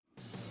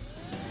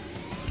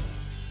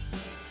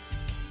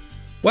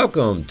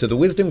Welcome to the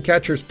Wisdom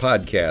Catchers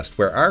podcast,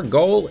 where our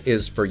goal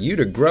is for you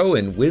to grow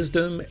in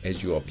wisdom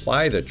as you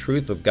apply the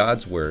truth of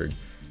God's Word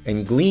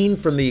and glean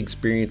from the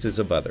experiences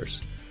of others.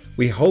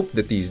 We hope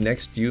that these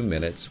next few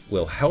minutes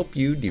will help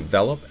you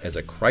develop as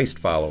a Christ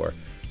follower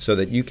so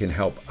that you can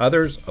help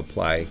others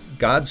apply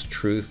God's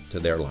truth to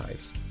their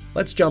lives.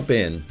 Let's jump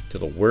in to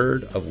the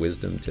Word of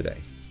Wisdom today.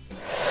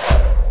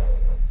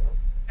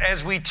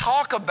 As we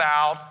talk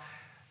about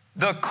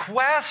the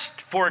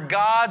quest for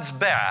God's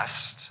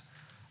best,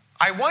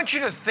 I want you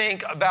to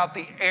think about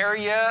the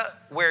area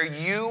where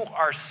you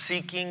are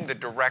seeking the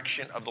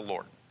direction of the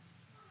Lord.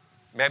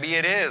 Maybe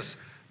it is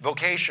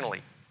vocationally.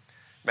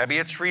 Maybe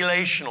it's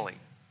relationally.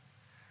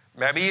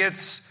 Maybe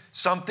it's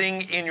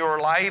something in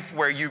your life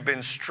where you've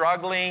been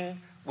struggling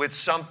with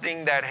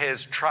something that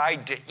has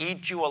tried to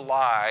eat you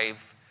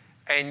alive,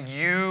 and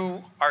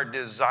you are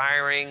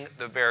desiring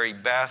the very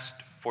best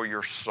for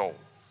your soul.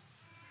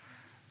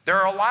 There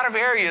are a lot of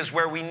areas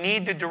where we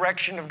need the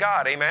direction of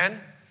God, amen?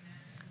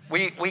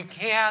 We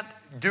can't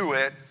do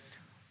it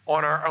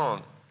on our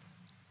own.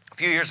 A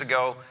few years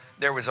ago,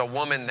 there was a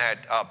woman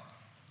that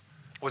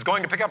was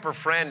going to pick up her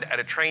friend at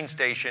a train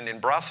station in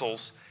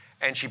Brussels,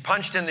 and she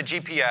punched in the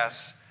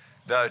GPS,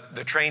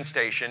 the train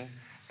station,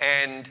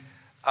 and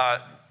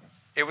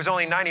it was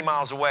only 90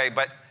 miles away,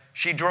 but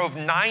she drove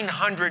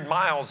 900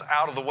 miles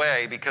out of the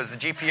way because the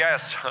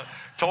GPS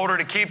told her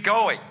to keep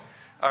going.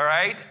 All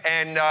right,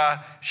 and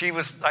she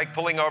was like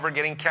pulling over,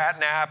 getting cat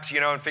naps,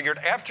 and figured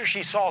after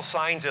she saw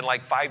signs in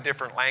like 5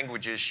 different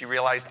languages, she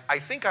realized, I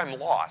think I'm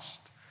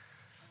lost,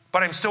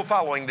 but I'm still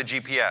following the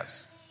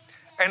GPS.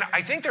 And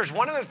I think there's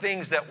one of the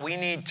things that we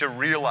need to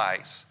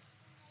realize.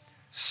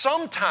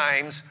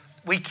 Sometimes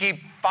we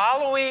keep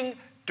following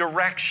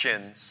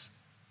directions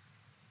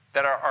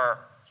that are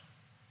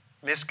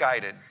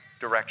misguided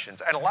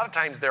directions, and a lot of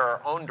times they're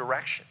our own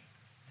direction,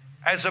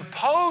 as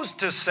opposed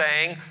to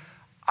saying,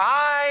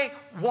 I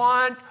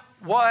want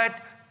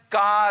what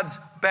God's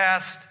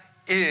best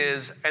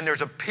is, and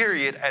there's a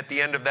period at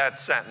the end of that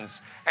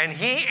sentence. And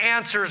he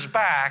answers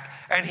back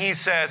and he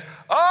says,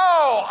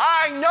 oh,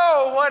 I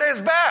know what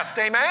is best,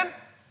 amen?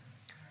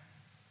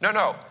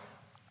 No.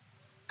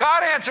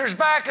 God answers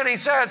back and he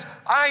says,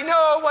 I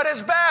know what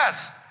is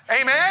best,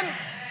 amen?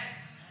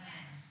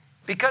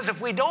 Because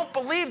if we don't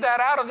believe that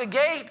out of the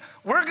gate,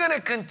 we're going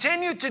to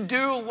continue to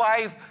do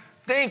life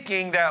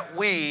thinking that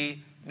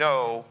we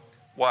know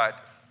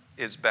what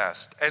is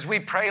best. As we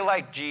pray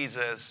like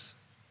Jesus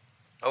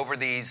over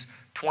these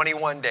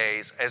 21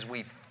 days, as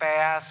we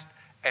fast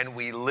and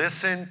we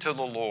listen to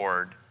the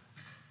Lord,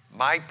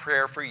 my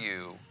prayer for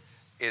you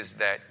is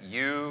that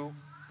you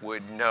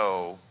would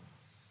know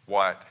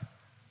what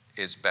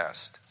is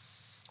best.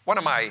 One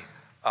of my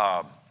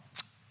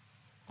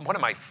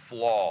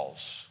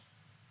flaws,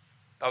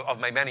 of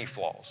my many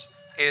flaws,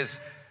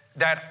 is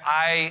that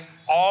I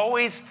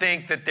always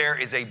think that there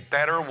is a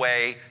better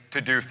way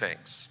to do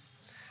things.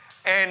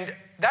 And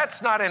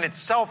that's not in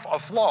itself a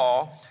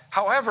flaw.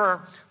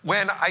 However,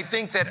 when I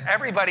think that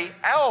everybody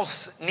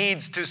else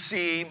needs to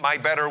see my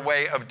better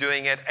way of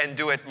doing it and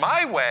do it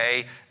my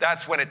way,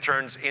 that's when it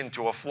turns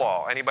into a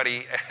flaw.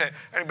 Anybody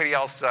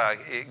else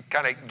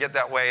kind of get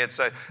that way?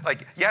 It's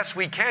like, yes,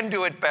 we can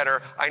do it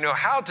better. I know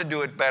how to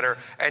do it better.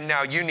 And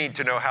now you need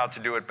to know how to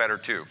do it better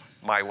too,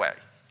 my way.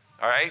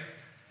 All right?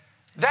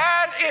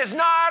 That is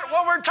not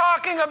what we're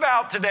talking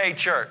about today,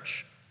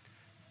 church.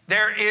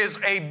 There is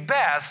a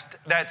best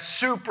that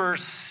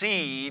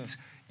supersedes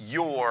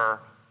your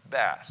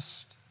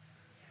best.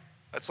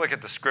 Let's look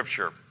at the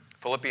scripture.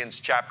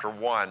 Philippians chapter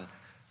 1.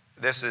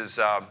 This is,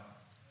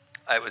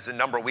 it was a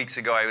number of weeks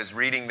ago. I was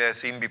reading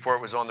this even before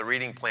it was on the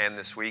reading plan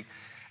this week.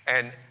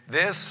 And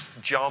this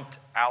jumped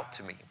out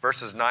to me,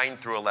 verses 9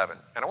 through 11.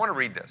 And I want to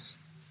read this.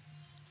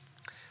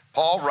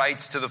 Paul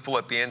writes to the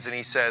Philippians and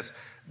he says,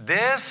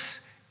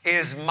 this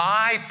is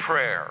my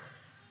prayer,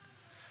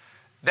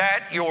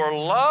 that your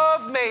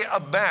love may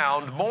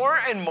abound more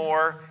and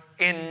more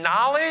in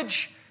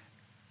knowledge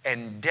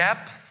and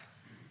depth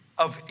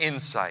of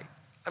insight.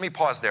 Let me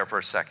pause there for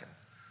a second.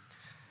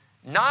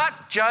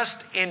 Not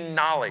just in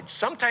knowledge.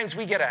 Sometimes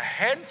we get a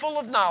head full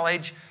of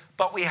knowledge,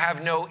 but we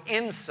have no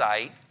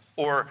insight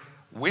or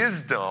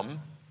wisdom,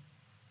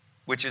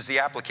 which is the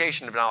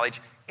application of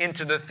knowledge,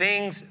 into the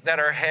things that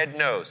our head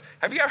knows.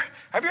 Have you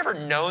ever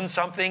known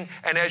something,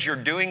 and as you're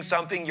doing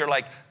something, you're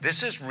like,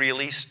 this is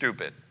really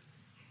stupid?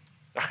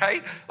 All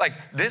right? Like,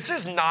 this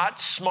is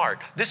not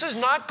smart. This is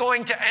not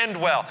going to end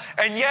well.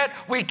 And yet,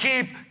 we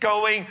keep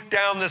going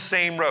down the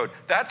same road.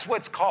 That's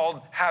what's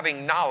called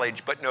having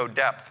knowledge, but no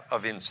depth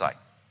of insight.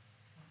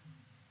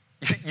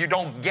 You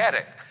don't get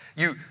it.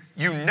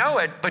 You know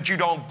it, but you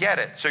don't get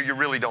it, so you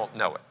really don't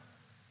know it.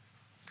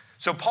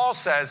 So Paul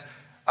says,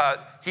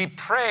 he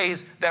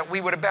prays that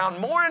we would abound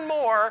more and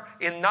more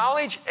in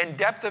knowledge and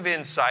depth of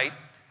insight.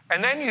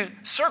 And then you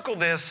circle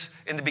this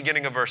in the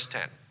beginning of verse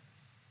 10.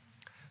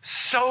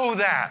 So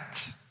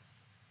that,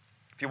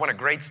 if you want a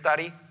great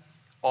study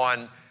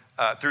on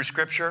through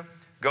Scripture,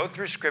 go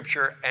through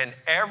Scripture, and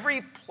every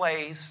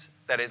place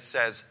that it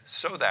says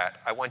so that,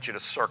 I want you to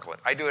circle it.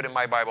 I do it in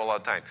my Bible all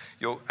the time.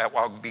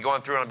 I'll be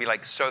going through and I'll be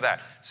like, so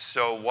that.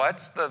 So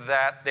what's the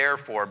that there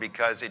for?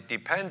 Because it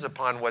depends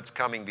upon what's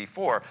coming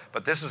before,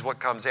 but this is what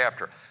comes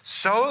after.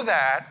 So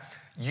that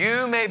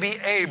you may be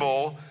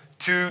able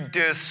to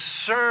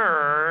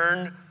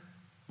discern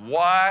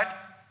what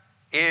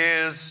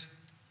is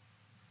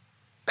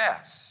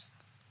best.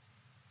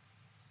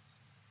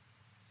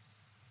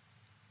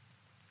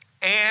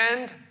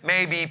 And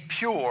may be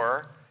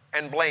pure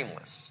and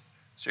blameless.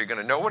 So you're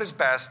going to know what is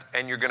best,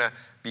 and you're going to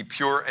be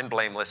pure and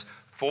blameless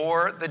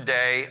for the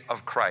day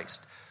of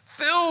Christ,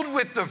 filled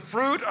with the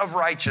fruit of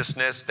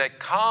righteousness that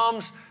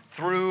comes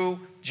through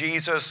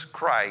Jesus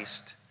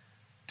Christ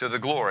to the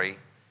glory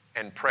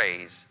and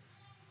praise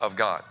of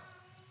God.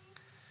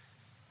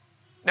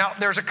 Now,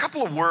 there's a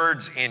couple of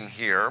words in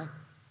here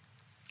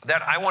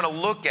that I want to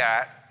look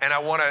at and I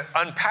want to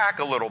unpack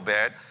a little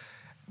bit.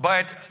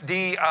 But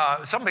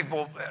some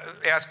people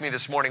asked me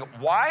this morning,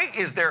 why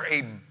is there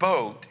a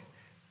boat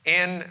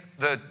in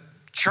the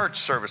church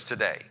service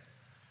today?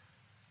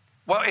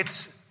 Well,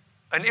 it's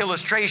an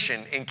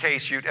illustration in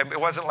case it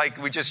wasn't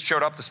like we just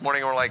showed up this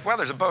morning and we're like, well,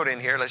 there's a boat in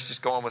here. Let's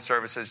just go on with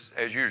service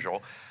as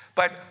usual.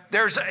 But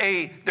there's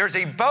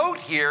a boat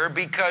here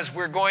because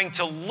we're going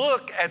to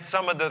look at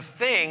some of the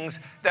things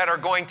that are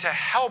going to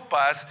help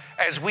us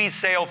as we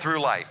sail through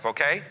life,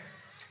 okay?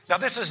 Now,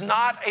 this is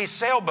not a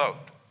sailboat.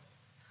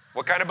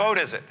 What kind of boat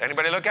is it?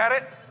 Anybody look at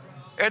it?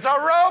 It's a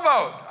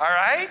rowboat, all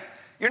right?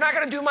 You're not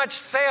going to do much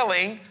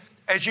sailing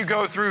as you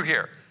go through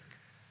here.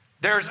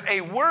 There's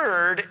a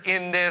word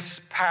in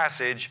this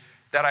passage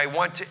that I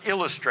want to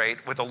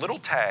illustrate with a little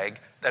tag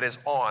that is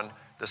on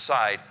the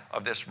side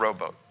of this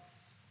rowboat.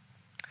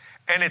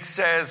 And it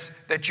says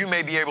that you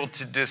may be able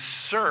to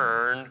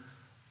discern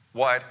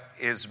what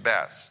is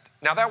best.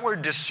 Now, that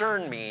word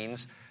discern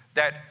means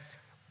that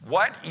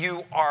what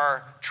you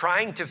are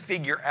trying to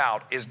figure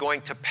out is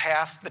going to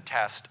pass the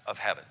test of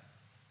heaven.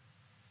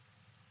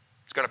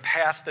 It's going to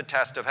pass the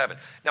test of heaven.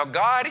 Now,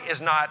 God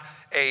is not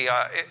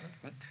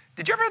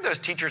did you ever have those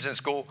teachers in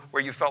school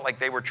where you felt like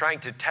they were trying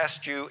to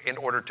test you in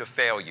order to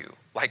fail you?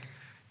 Like,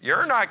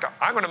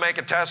 I'm going to make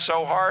a test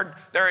so hard,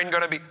 there ain't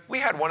going to be. We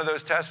had one of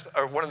those tests,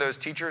 or one of those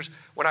teachers,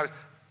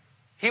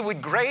 he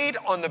would grade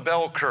on the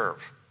bell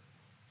curve.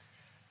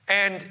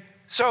 And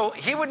so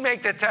he would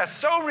make the test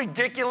so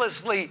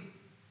ridiculously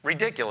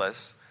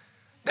ridiculous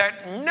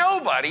that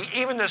nobody,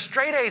 even the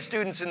straight A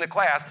students in the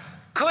class,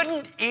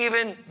 couldn't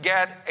even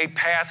get a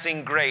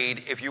passing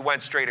grade if you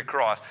went straight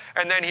across.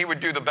 And then he would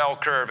do the bell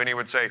curve and he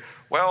would say,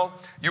 well,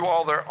 you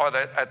all are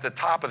at the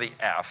top of the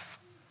F.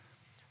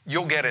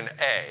 You'll get an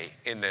A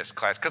in this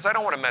class because I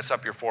don't want to mess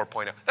up your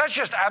 4.0. That's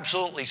just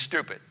absolutely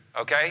stupid,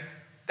 okay?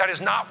 That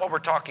is not what we're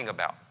talking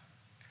about.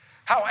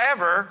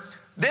 However,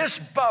 this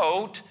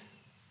boat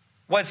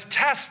was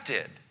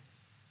tested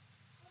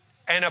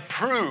and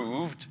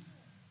approved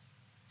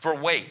for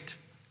weight.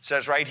 It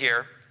says right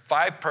here,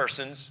 5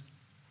 persons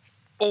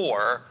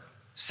or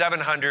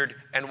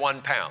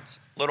 701 pounds.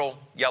 Little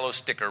yellow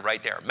sticker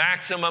right there.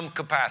 Maximum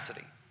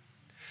capacity.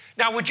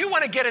 Now, would you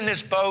want to get in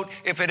this boat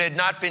if it had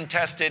not been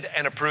tested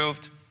and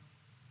approved?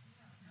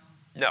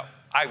 No,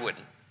 I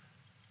wouldn't.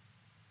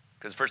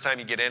 Because the first time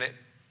you get in it,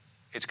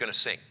 it's going to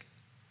sink.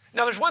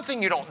 Now, there's one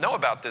thing you don't know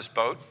about this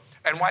boat,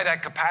 and why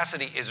that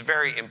capacity is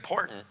very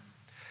important,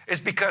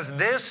 is because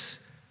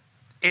this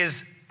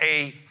is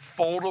a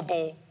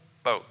foldable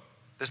boat.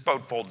 This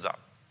boat folds up.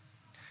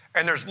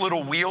 And there's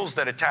little wheels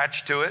that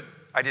attach to it.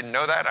 I didn't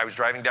know that. I was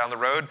driving down the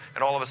road,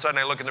 and all of a sudden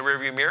I look in the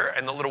rearview mirror,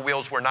 and the little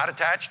wheels were not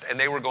attached, and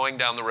they were going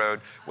down the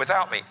road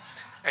without me.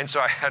 And so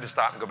I had to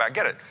stop and go back and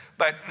get it.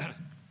 But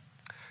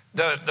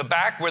the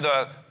back where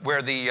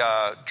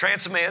the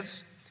transom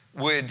is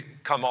would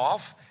come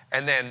off,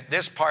 and then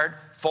this part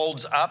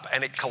folds up,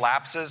 and it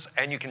collapses,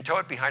 and you can tow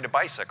it behind a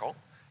bicycle.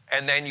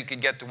 And then you can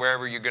get to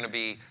wherever you're going to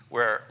be,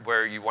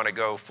 where you want to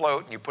go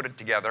float, and you put it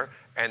together,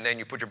 and then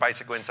you put your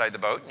bicycle inside the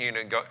boat, and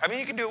you go. I mean,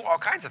 you can do all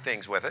kinds of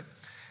things with it.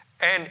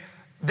 And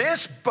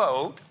this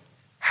boat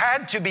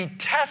had to be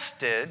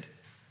tested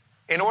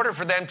in order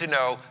for them to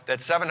know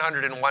that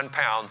 701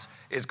 pounds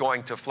is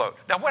going to float.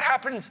 Now, what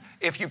happens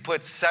if you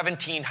put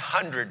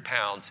 1,700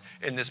 pounds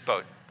in this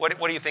boat? What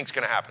do you think is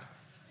going to happen?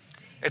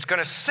 It's going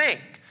to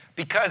sink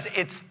because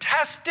its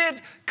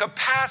tested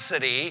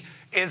capacity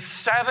is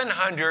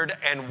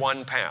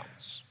 701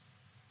 pounds.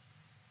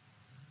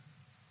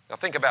 Now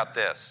think about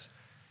this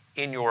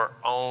in your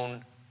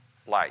own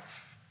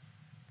life,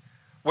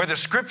 where the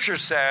scripture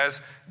says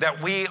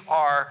that we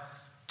are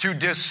to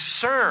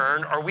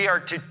discern, or we are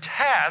to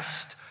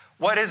test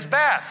what is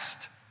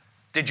best.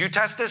 Did you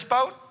test this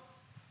boat?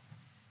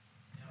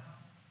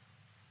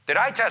 Did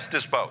I test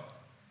this boat?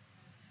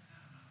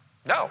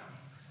 No.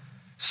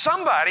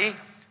 Somebody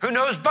who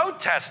knows boat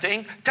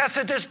testing,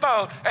 tested this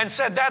boat and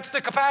said, that's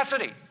the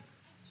capacity.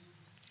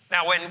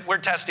 Now, when we're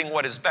testing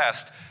what is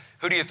best,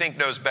 who do you think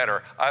knows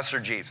better, us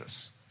or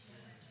Jesus?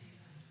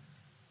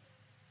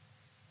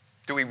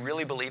 Do we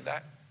really believe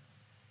that?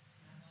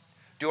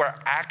 Do our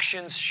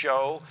actions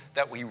show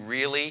that we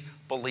really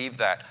believe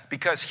that?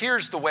 Because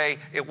here's the way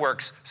it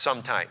works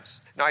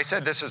sometimes. Now, I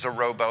said this is a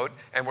rowboat,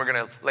 and we're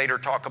going to later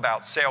talk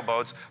about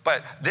sailboats,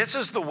 but this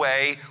is the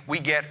way we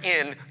get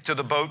into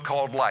the boat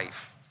called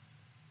life.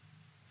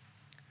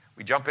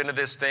 We jump into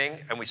this thing,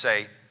 and we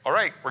say, all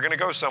right, we're going to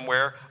go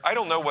somewhere. I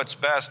don't know what's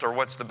best or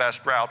what's the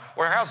best route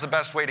or how's the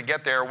best way to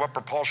get there or what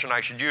propulsion I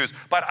should use,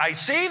 but I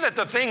see that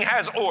the thing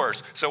has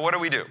oars. So what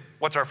do?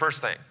 What's our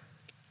first thing?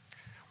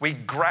 We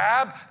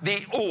grab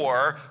the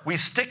oar, we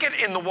stick it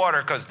in the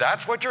water because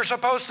that's what you're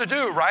supposed to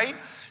do, right?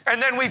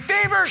 And then we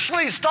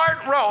feverishly start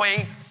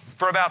rowing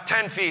for about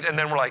 10 feet, and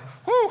then we're like,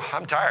 whew,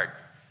 I'm tired.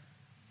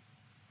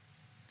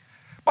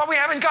 But we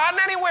haven't gotten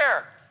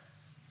anywhere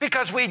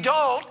because we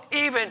don't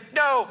even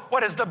know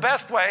what is the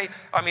best way.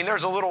 I mean,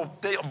 there's a little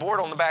board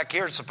on the back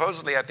here.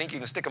 Supposedly, I think you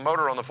can stick a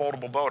motor on the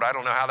foldable boat. I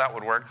don't know how that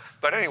would work.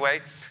 But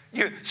anyway,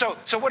 so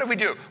what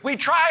do? We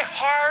try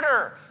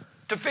harder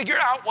to figure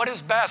out what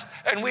is best,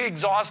 and we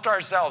exhaust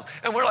ourselves.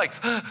 And we're like,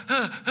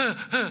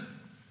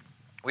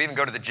 We even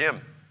go to the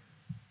gym,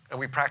 and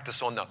we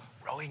practice on the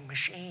rowing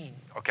machine,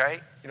 okay?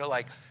 You know,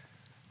 like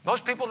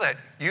most people that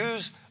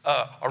use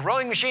a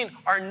rowing machine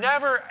are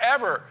never,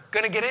 ever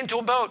going to get into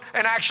a boat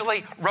and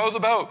actually row the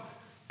boat.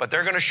 But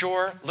they're going to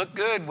sure look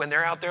good when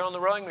they're out there on the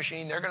rowing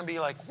machine. They're going to be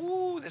like,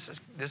 "Ooh, this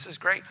is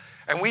great."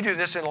 And we do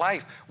this in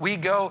life. We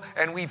go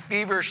and we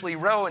feverishly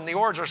row, and the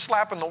oars are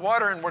slapping the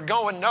water, and we're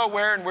going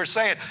nowhere, and we're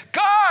saying,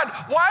 "God,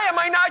 why am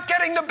I not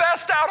getting the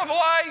best out of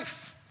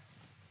life?"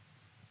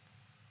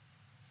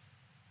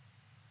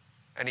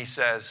 And he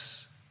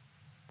says,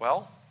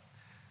 well,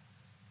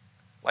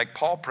 like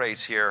Paul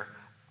prays here,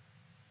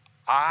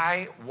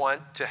 I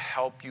want to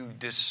help you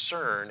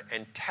discern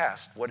and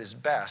test what is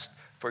best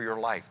for your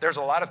life. There's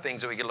a lot of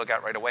things that we can look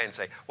at right away and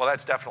say, well,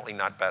 that's definitely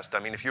not best. I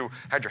mean, if you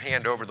had your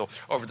hand over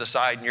the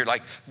side and you're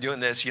like doing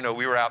this, you know,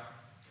 we were out,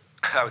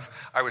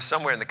 I was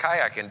somewhere in the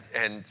kayak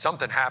and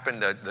something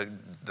happened,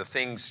 the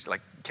things like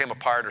came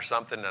apart or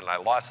something, and I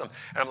lost them.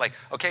 And I'm like,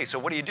 okay, so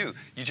what do?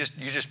 You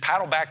just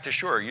paddle back to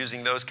shore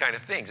using those kind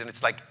of things. And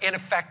it's like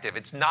ineffective.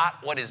 It's not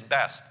what is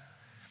best.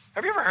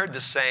 Have you ever heard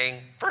this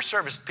saying? First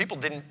service, people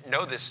didn't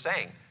know this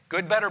saying.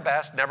 Good, better,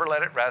 best, never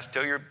let it rest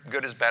till your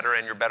good is better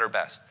and your better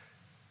best.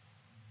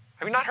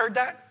 Have you not heard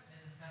that?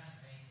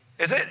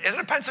 Is it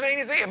a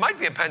Pennsylvania thing? It might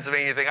be a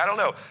Pennsylvania thing. I don't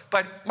know.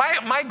 But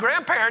my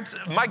grandparents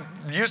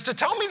used to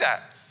tell me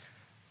that.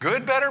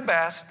 Good, better,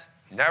 best,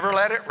 never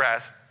let it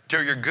rest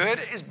till your good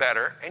is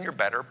better and your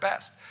better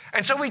best.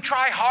 And so we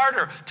try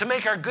harder to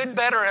make our good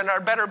better and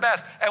our better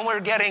best, and we're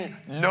getting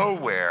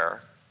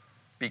nowhere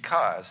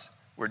because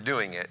we're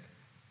doing it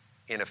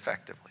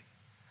ineffectively.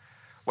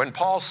 When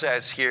Paul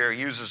says here,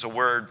 he uses a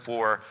word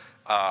for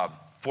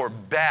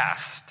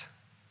best,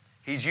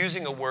 he's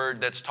using a word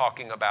that's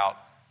talking about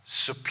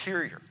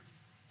superior.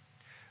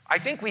 I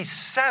think we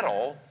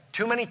settle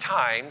too many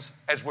times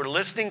as we're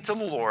listening to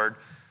the Lord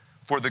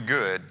for the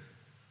good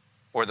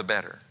or the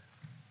better.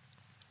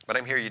 But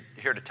I'm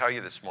here to tell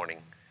you this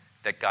morning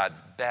that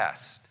God's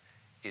best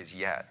is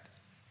yet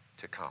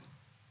to come.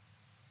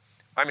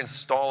 I'm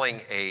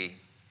installing a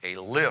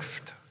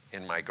lift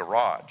in my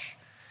garage.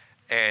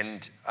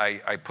 And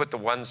I put the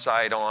one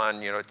side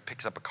on, you know, it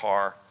picks up a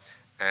car.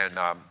 And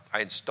I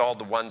installed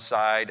the one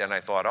side, and I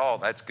thought, oh,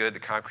 that's good. The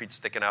concrete's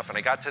thick enough. And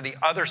I got to the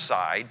other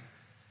side.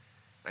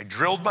 I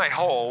drilled my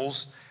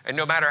holes, and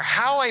no matter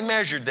how I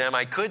measured them,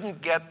 I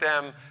couldn't get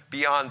them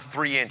beyond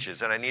 3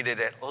 inches, and I needed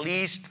at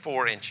least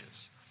 4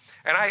 inches.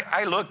 And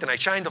I looked, and I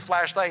shined the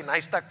flashlight, and I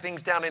stuck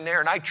things down in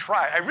there, and I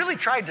really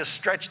tried to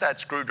stretch that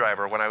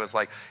screwdriver when I was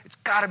like, it's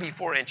got to be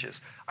 4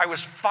 inches. I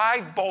was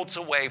 5 bolts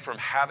away from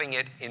having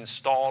it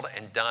installed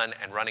and done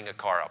and running a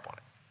car up on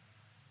it.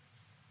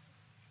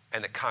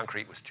 And the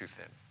concrete was too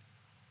thin.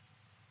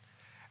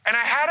 And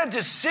I had a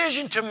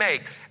decision to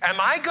make.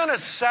 Am I going to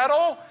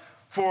settle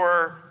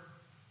for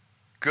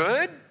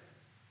good?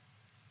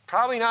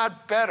 Probably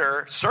not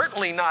better,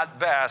 certainly not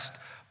best,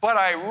 but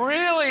I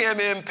really am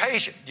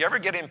impatient. Do you ever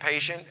get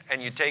impatient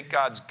and you take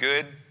God's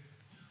good,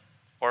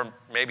 or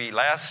maybe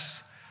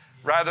less,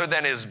 rather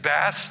than his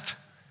best?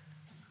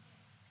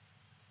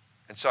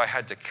 And so I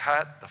had to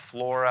cut the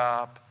floor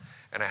up,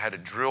 and I had to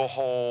drill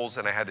holes,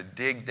 and I had to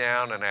dig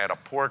down, and I had to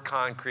pour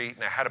concrete,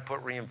 and I had to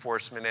put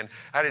reinforcement in.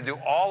 I had to do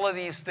all of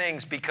these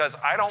things because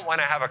I don't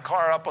want to have a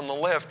car up on the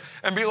lift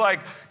and be like,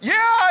 yeah,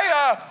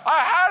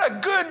 I had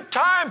a good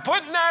time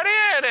putting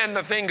that in, and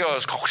the thing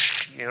goes,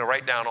 you know,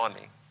 right down on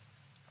me.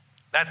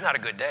 That's not a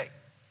good day.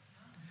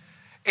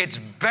 It's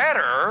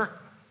better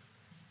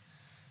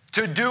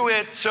to do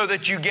it so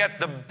that you get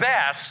the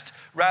best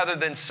rather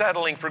than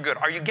settling for good.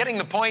 Are you getting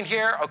the point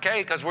here?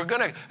 Okay, because we're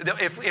going to,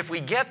 if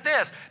we get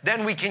this,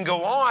 then we can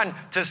go on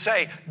to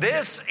say,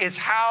 this is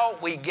how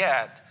we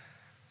get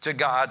to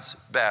God's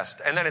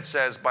best. And then it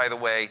says, by the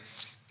way,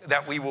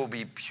 that we will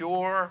be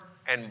pure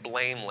and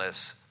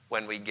blameless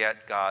when we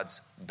get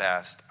God's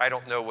best. I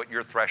don't know what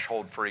your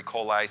threshold for E.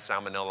 coli,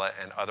 salmonella,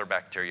 and other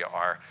bacteria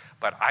are,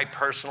 but I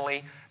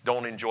personally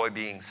don't enjoy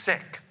being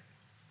sick.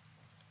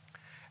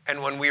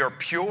 And when we are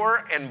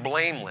pure and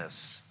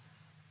blameless,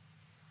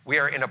 We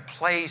are in a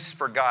place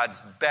for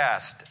God's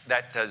best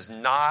that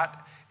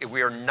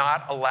we are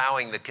not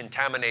allowing the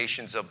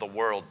contaminations of the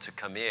world to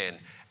come in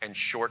and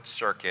short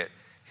circuit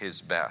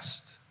his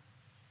best.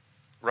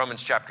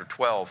 Romans chapter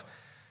 12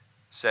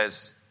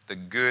 says the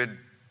good,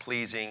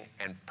 pleasing,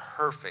 and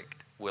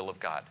perfect will of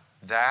God.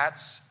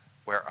 That's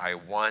where I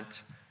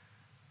want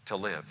to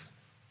live.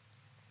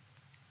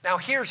 Now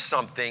here's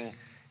something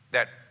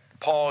that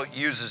Paul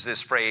uses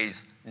this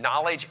phrase,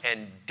 knowledge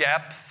and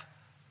depth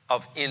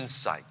of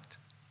insight.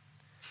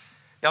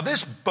 Now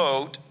this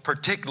boat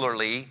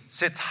particularly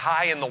sits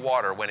high in the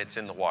water when it's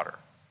in the water.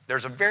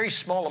 There's a very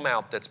small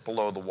amount that's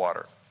below the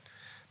water.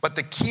 But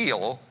the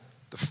keel,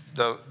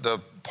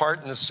 the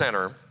part in the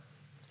center,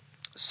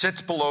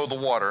 sits below the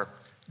water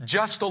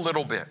just a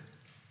little bit.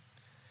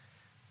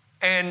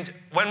 And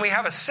when we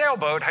have a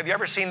sailboat, have you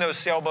ever seen those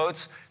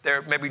sailboats?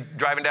 They're maybe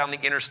driving down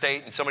the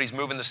interstate and somebody's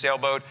moving the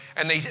sailboat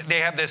and they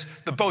have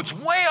the boat's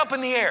way up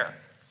in the air.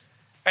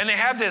 And they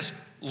have this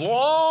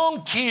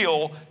long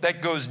keel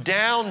that goes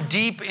down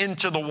deep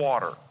into the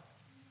water.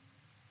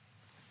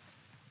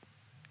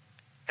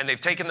 And they've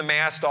taken the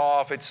mast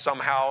off. It's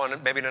somehow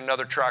maybe in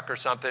another truck or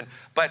something.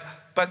 But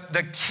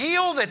the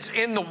keel that's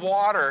in the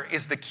water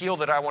is the keel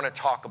that I want to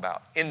talk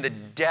about in the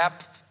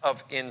depth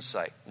of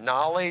insight,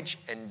 knowledge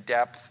and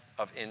depth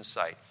of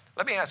insight.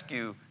 Let me ask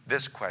you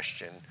this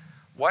question.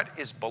 What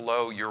is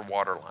below your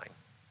waterline?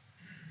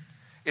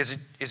 Is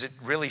it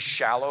really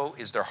shallow?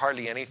 Is there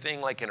hardly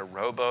anything like in a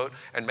rowboat?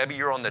 And maybe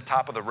you're on the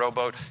top of the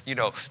rowboat,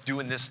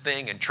 doing this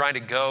thing and trying to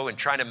go and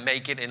trying to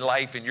make it in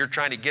life, and you're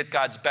trying to get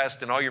God's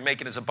best, and all you're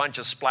making is a bunch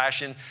of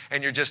splashing,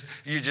 and you're just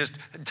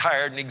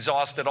tired and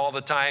exhausted all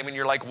the time, and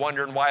you're like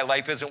wondering why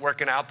life isn't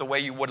working out the way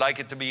you would like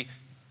it to be.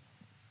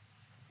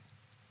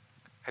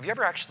 Have you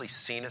ever actually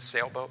seen a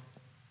sailboat?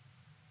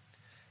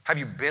 Have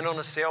you been on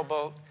a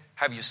sailboat?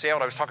 Have you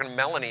sailed? I was talking to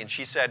Melanie, and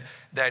she said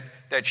that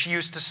she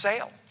used to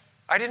sail.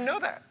 I didn't know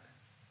that.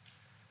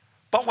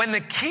 But when the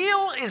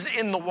keel is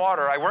in the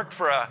water, I worked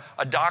for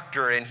a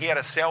doctor, and he had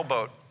a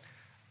sailboat.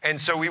 And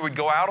so we would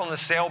go out on the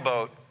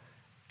sailboat,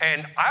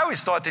 and I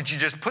always thought that you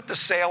just put the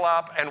sail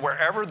up, and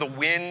wherever the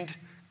wind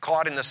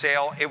caught in the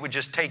sail, it would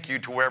just take you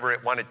to wherever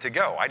it wanted to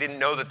go. I didn't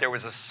know that there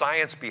was a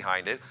science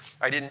behind it.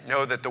 I didn't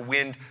know that the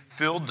wind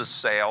filled the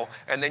sail,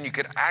 and then you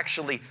could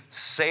actually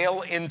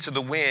sail into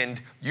the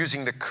wind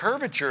using the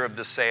curvature of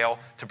the sail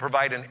to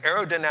provide an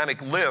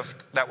aerodynamic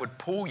lift that would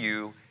pull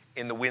you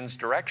in the wind's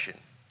direction.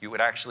 You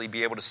would actually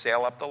be able to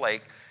sail up the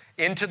lake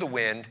into the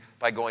wind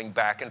by going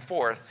back and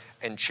forth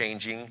and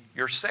changing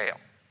your sail.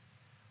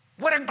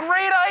 What a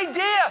great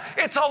idea!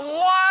 It's a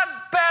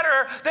lot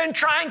better than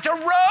trying to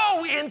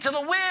row into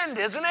the wind,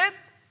 isn't it?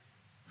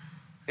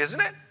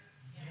 Isn't it?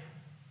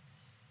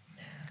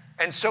 Yes.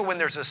 And so when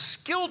there's a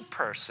skilled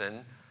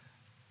person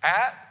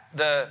at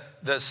the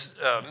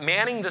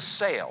manning the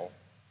sail,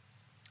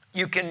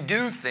 you can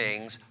do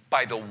things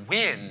by the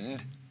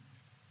wind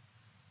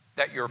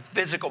that your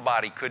physical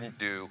body couldn't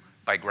do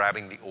by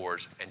grabbing the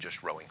oars and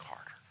just rowing harder.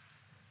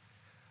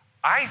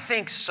 I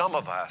think some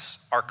of us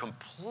are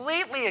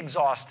completely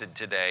exhausted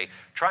today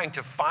trying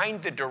to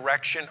find the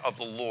direction of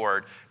the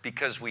Lord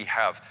because we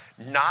have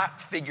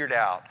not figured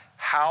out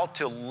how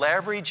to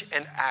leverage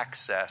and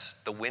access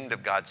the wind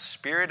of God's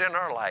Spirit in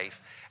our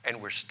life,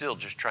 and we're still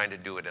just trying to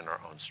do it in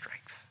our own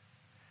strength.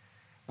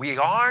 We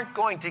aren't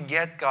going to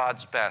get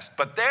God's best,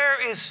 but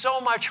there is so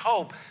much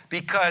hope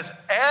because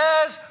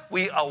as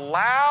we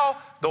allow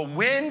the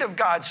wind of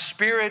God's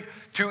Spirit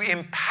to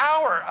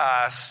empower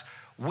us,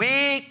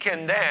 we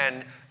can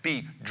then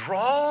be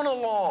drawn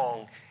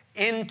along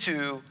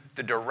into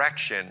the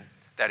direction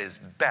that is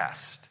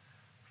best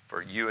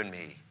for you and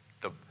me,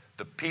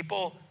 the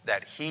people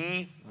that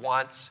he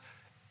wants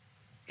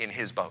in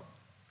his boat.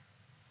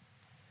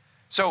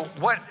 So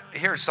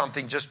here's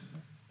something, just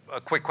a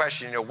quick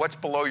question, what's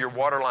below your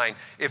waterline?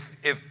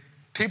 If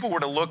people were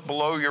to look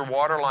below your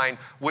waterline,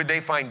 would they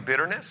find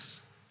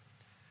bitterness?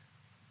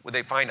 Would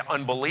they find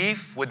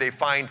unbelief? Would they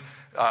find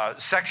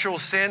sexual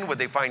sin? Would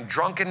they find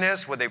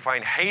drunkenness? Would they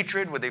find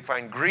hatred? Would they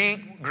find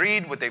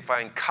greed? Would they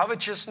find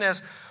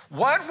covetousness?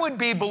 What would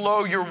be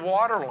below your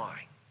waterline?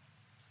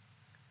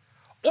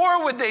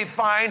 Or would they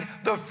find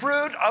the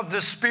fruit of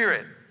the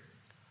Spirit?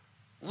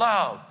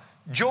 Love,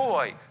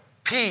 joy,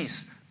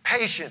 peace,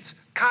 patience,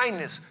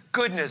 kindness,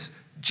 goodness,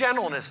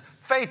 gentleness,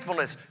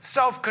 faithfulness,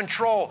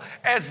 self-control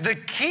as the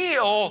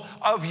keel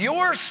of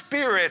your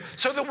spirit,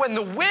 so that when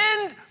the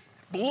wind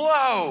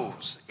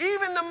blows,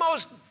 even the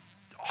most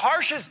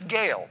harshest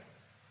gale,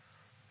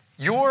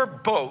 your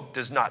boat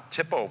does not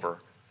tip over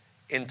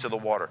into the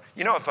water.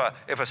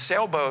 If a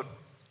sailboat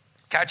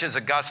catches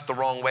a gust the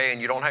wrong way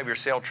and you don't have your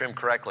sail trimmed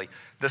correctly,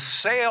 the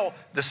sail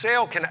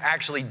can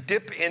actually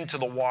dip into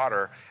the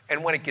water,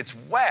 and when it gets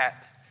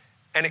wet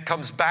and it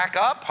comes back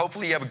up,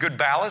 hopefully you have a good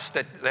ballast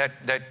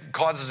that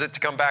causes it to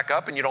come back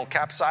up and you don't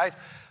capsize.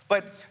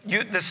 But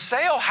the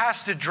sail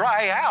has to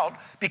dry out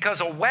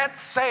because a wet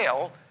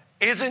sail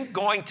isn't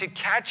going to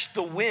catch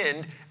the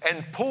wind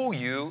and pull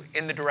you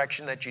in the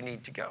direction that you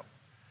need to go.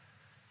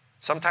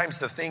 Sometimes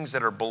the things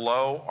that are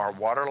below our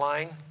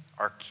waterline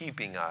are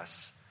keeping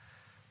us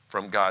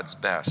from God's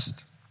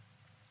best.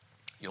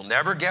 You'll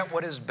never get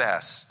what is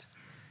best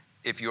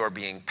if you are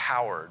being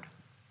powered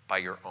by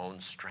your own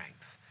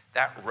strength.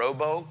 That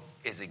rowboat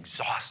is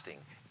exhausting.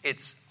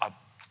 It's a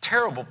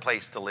terrible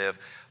place to live,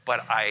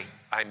 but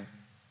I'm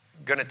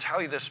going to tell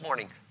you this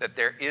morning that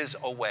there is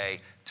a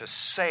way to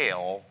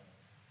sail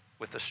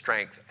with the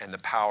strength and the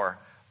power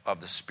of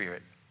the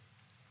Spirit.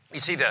 You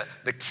see,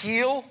 the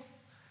keel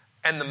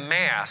and the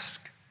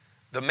mast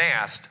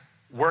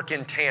work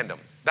in tandem.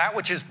 That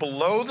which is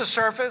below the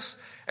surface,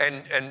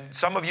 and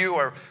some of you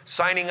are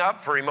signing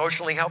up for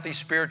emotionally healthy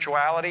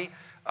spirituality,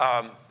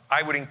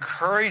 I would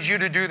encourage you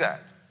to do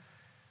that.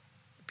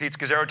 Pete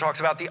Scazzaro talks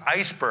about the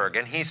iceberg,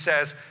 and he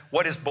says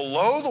what is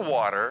below the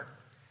water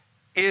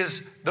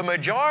is the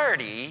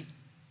majority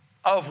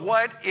of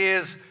what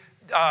is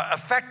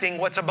affecting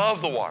what's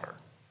above the water.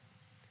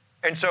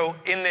 And so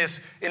in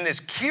this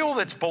keel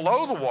that's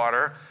below the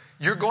water,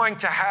 you're going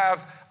to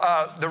have,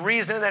 the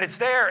reason that it's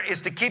there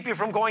is to keep you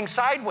from going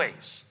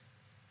sideways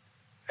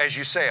as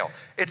you sail.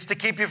 It's to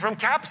keep you from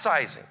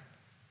capsizing.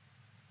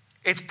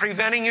 It's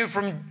preventing you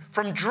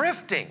from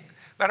drifting.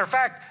 Matter of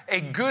fact, a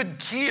good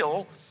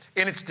keel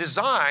in its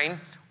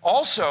design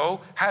also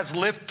has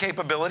lift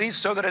capabilities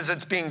so that as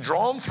it's being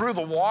drawn through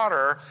the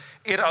water,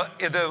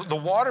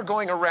 the water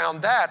going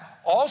around that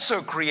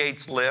also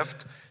creates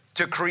lift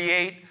to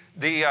create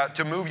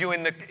to move you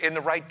in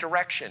the right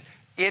direction.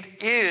 It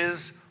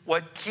is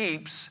what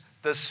keeps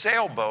the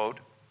sailboat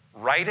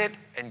righted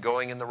and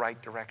going in the right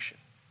direction.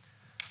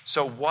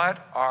 So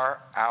what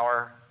are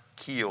our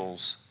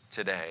keels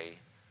today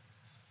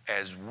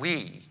as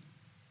we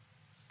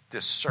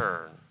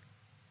discern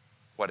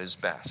what is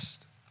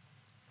best?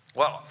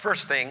 Well,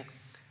 first thing,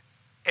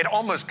 it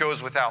almost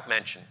goes without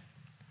mention.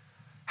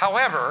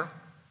 However,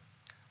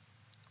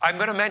 I'm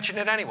going to mention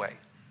it anyway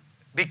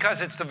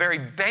because it's the very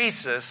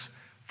basis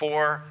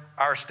for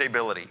our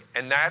stability,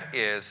 and that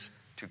is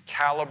to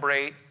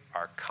calibrate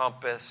our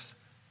compass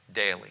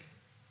daily.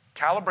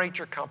 Calibrate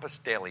your compass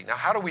daily. Now,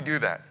 how do we do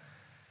that?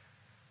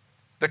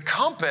 The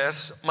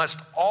compass must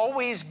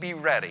always be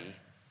ready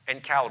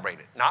and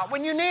calibrated. Not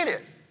when you need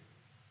it,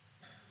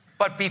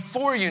 but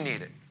before you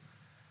need it.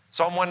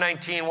 Psalm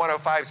 119,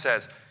 105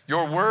 says,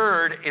 "Your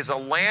word is a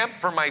lamp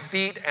for my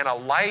feet and a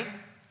light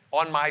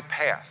on my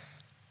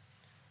path."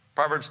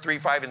 Proverbs 3,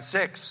 5, and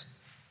 6.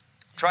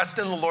 "Trust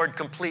in the Lord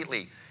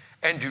completely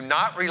and do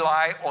not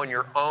rely on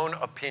your own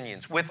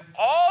opinions. With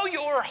all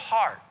your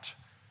heart,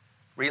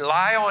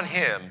 rely on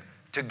him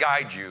to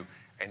guide you,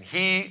 and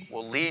he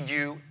will lead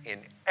you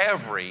in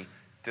every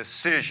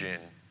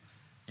decision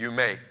you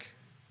make."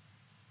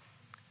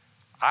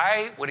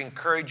 I would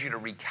encourage you to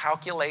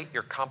recalculate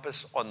your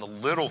compass on the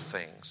little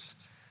things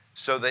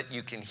so that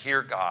you can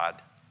hear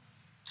God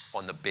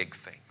on the big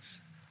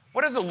things.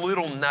 What are the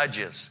little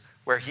nudges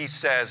where he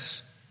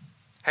says,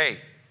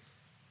 hey,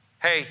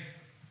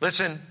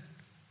 listen,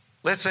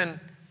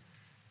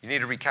 you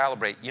need to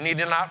recalibrate. You need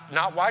to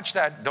not watch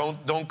that.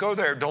 Don't go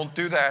there. Don't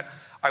do that.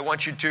 I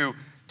want you to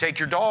take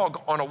your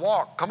dog on a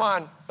walk. Come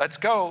on, let's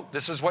go.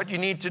 This is what you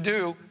need to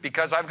do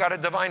because I've got a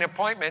divine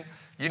appointment.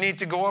 You need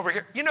to go over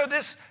here. You know,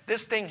 this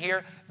thing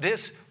here,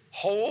 this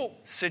whole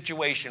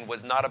situation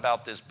was not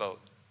about this boat.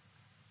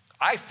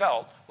 I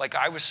felt like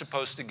I was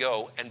supposed to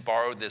go and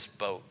borrow this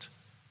boat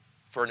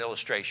for an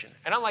illustration.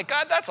 And I'm like,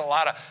 God, that's a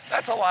lot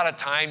of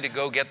time to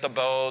go get the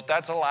boat.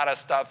 That's a lot of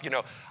stuff, you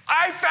know.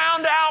 I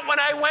found out when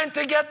I went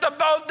to get the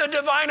boat, the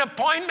divine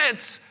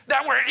appointments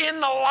that were in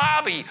the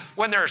lobby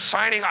when I'm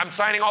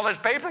signing all this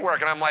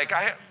paperwork. And I'm like,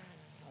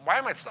 why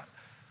am I stuck?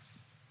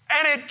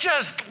 And it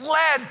just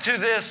led to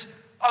this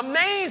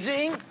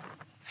amazing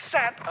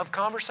set of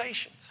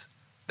conversations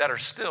that are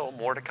still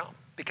more to come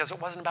because it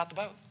wasn't about the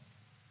boat.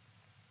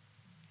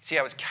 See,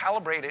 I was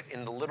calibrated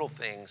in the little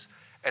things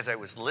as I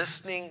was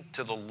listening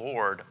to the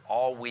Lord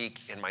all week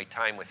in my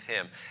time with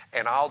him.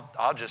 And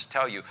I'll just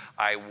tell you,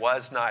 I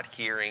was not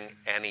hearing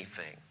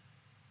anything.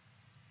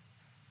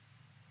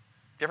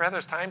 You ever have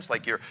those times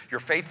like you're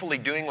faithfully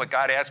doing what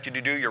God asked you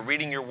to do? You're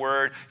reading your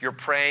word, you're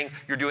praying,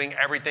 you're doing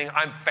everything.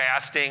 I'm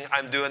fasting,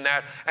 I'm doing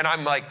that. And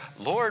I'm like,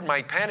 Lord,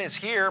 my pen is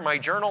here, my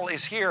journal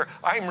is here,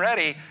 I'm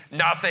ready.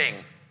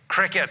 Nothing.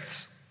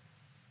 Crickets.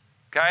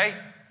 Okay?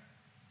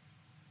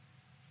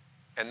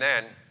 And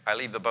then I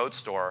leave the boat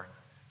store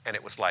and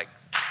it was like,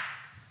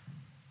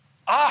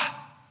 I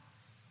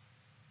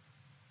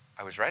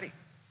was ready.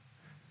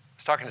 I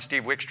was talking to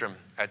Steve Wickstrom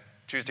at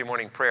Tuesday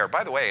morning prayer.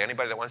 By the way,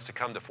 anybody that wants to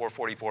come to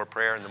 444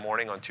 prayer in the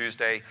morning on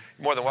Tuesday,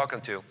 you're more than welcome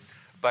to.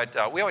 But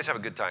we always have a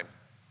good time.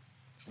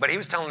 But he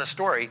was telling a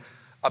story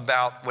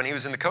about when he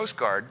was in the Coast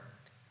Guard.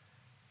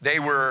 They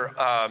were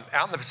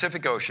out in the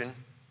Pacific Ocean,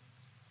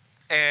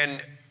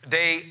 and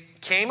they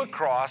came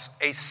across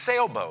a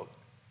sailboat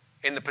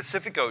in the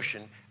Pacific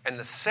Ocean, and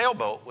the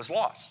sailboat was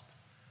lost.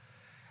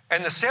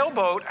 And the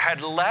sailboat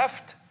had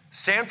left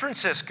San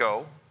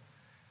Francisco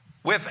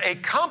with a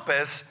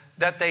compass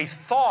that they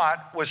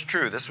thought was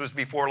true. This was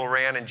before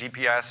Loran and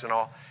GPS and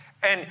all.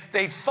 And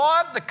they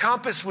thought the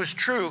compass was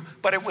true,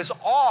 but it was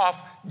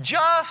off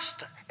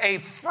just a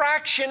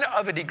fraction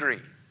of a degree.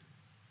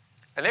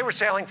 And they were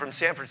sailing from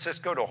San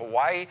Francisco to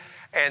Hawaii,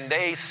 and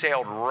they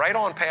sailed right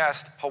on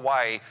past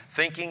Hawaii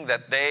thinking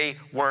that they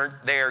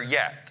weren't there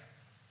yet.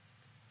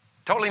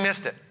 Totally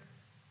missed it.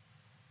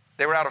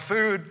 They were out of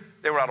food.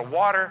 They were out of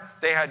water.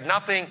 They had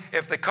nothing.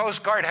 If the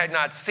Coast Guard had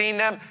not seen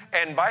them,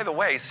 and by the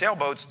way,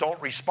 sailboats don't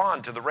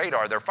respond to the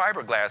radar. They're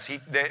fiberglass.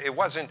 They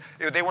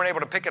weren't able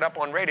to pick it up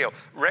on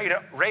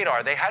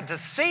radar. They had to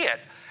see it.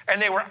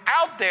 And they were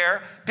out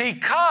there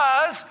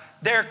because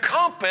their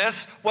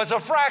compass was a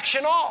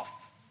fraction off.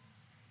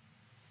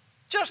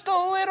 Just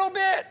a little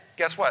bit.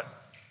 Guess what?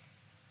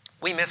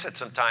 We miss it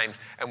sometimes,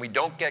 and we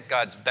don't get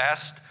God's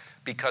best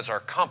because our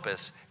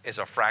compass is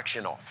a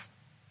fraction off.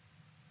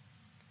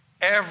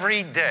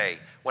 Every day,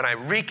 when I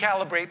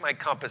recalibrate my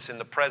compass in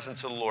the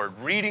presence of the Lord,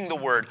 reading the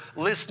Word,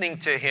 listening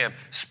to Him,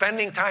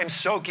 spending time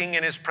soaking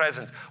in His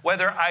presence,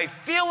 whether I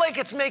feel like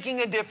it's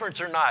making a difference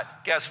or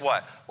not, guess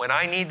what? When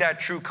I need that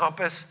true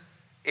compass,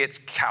 it's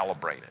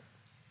calibrated.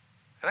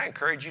 And I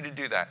encourage you to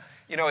do that.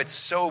 You know, it's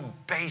so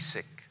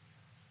basic.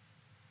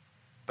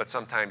 But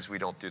sometimes we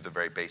don't do the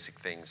very basic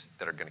things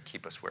that are going to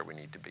keep us where we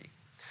need to be.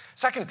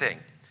 Second thing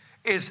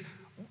is,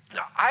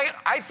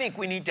 I think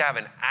we need to have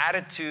an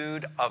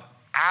attitude of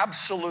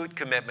absolute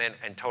commitment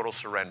and total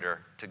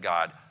surrender to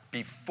God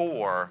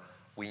before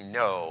we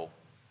know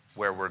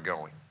where we're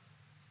going.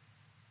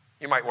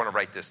 You might want to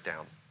write this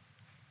down.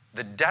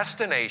 The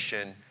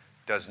destination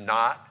does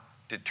not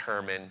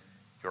determine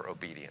your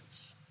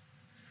obedience.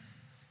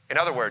 In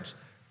other words,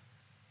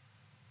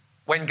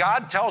 when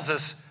God tells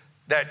us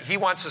that He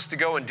wants us to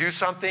go and do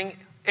something,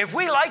 if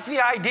we like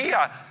the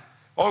idea,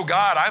 oh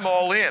God, I'm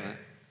all in.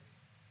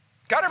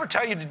 God ever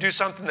tell you to do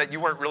something that you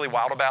weren't really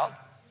wild about?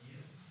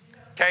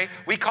 Okay,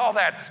 we call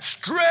that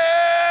stretch,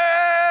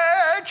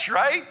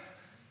 right?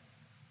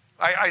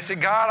 I say,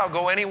 God, I'll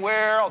go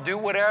anywhere, I'll do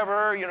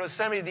whatever,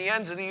 send me to the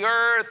ends of the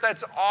earth,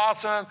 that's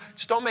awesome.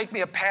 Just don't make me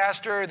a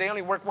pastor. They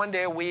only work one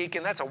day a week,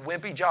 and that's a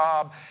wimpy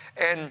job.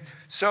 And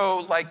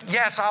so,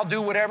 yes, I'll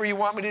do whatever you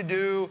want me to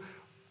do,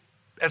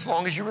 as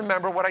long as you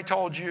remember what I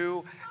told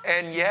you,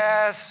 and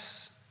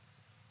yes.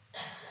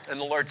 And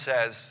the Lord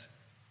says,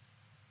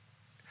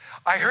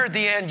 I heard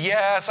the end,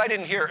 yes. I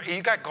didn't hear.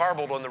 You got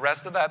garbled on the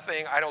rest of that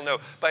thing. I don't know.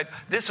 But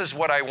this is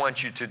what I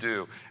want you to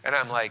do. And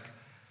I'm like,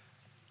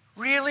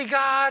 really,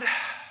 God?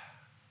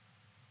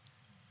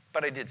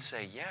 But I did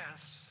say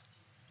yes.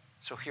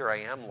 So here I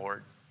am,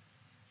 Lord.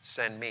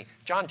 Send me.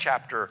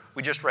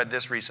 We just read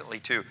this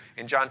recently too.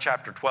 In John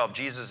chapter 12,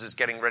 Jesus is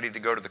getting ready to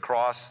go to the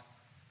cross.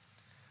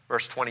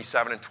 Verse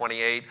 27 and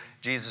 28,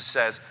 Jesus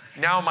says,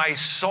 now my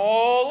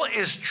soul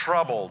is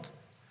troubled.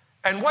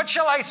 And what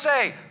shall I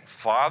say?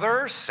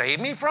 Father, save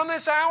me from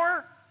this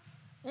hour?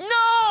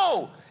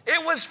 No,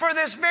 it was for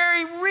this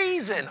very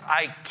reason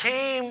I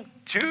came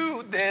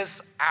to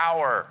this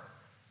hour.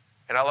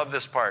 And I love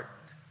this part.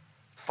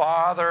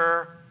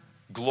 Father,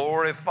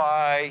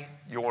 glorify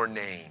your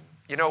name.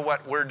 You know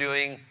what we're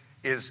doing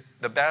is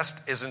the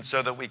best isn't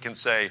so that we can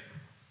say,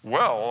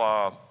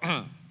 well,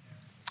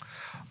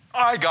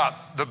 I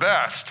got the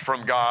best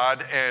from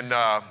God, and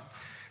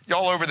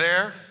y'all over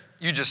there,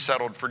 you just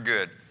settled for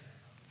good.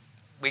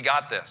 We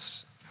got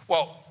this.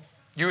 Well,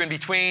 you in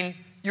between,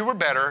 you were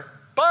better,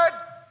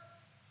 but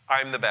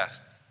I'm the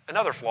best.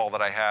 Another flaw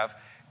that I have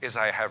is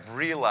I have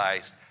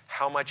realized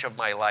how much of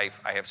my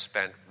life I have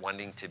spent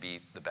wanting to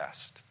be the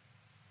best.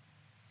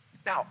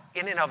 Now,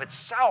 in and of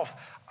itself,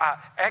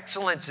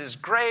 excellence is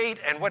great,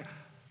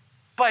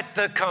 but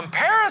the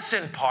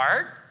comparison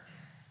part,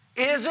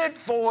 is it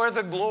for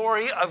the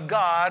glory of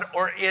God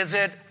or is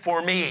it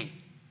for me?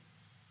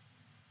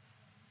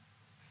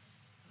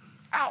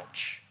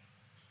 Ouch.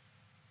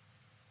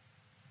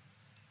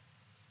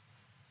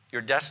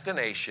 Your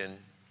destination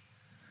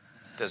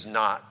does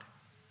not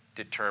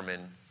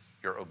determine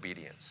your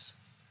obedience.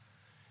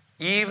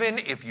 Even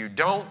if you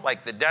don't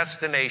like the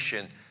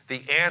destination,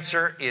 the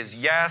answer is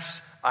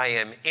yes, I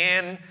am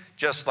in,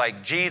 just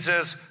like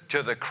Jesus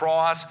to the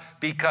cross,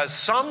 because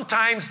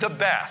sometimes the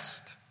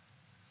best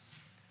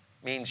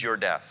means your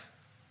death.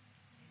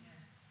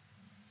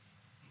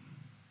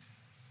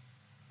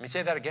 Let me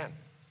say that again.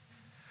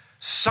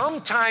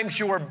 Sometimes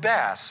your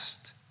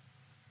best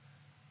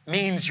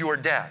means your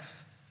death.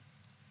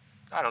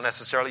 I don't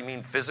necessarily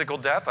mean physical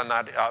death. I'm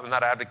not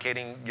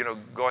advocating,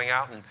 going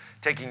out and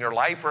taking your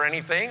life or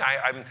anything.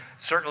 I'm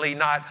certainly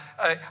not.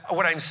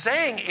 What I'm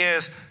saying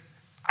is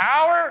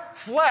our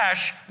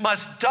flesh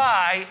must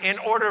die in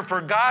order for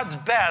God's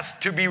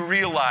best to be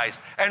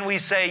realized. And we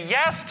say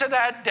yes to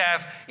that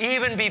death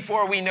even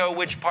before we know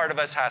which part of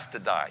us has to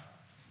die.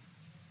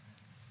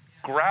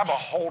 Grab a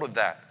hold of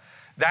that.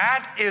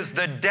 That is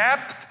the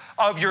depth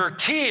of your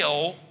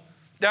keel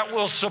that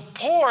will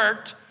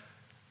support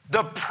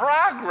the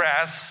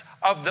progress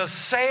of the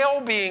sail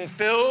being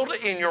filled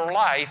in your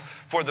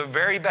life for the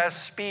very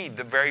best speed,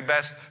 the very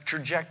best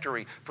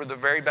trajectory, for the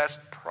very best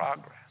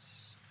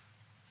progress.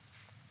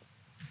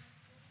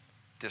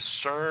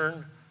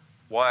 Discern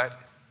what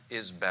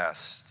is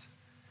best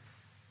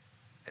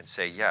and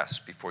say yes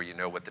before you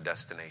know what the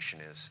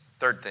destination is.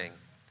 Third thing,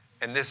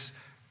 and this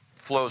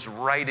flows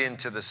right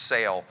into the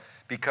sail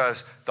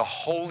because the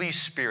Holy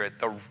Spirit,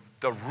 the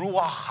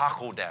Ruach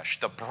HaKodesh,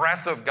 the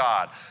breath of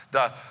God,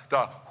 the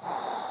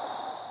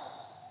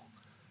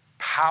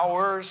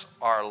powers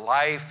our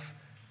life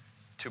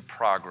to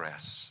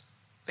progress.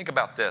 Think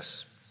about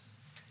this.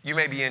 You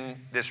may be in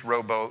this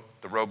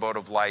rowboat, the rowboat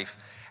of life,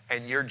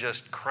 and you're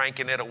just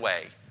cranking it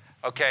away.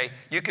 Okay,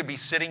 you could be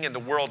sitting in the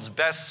world's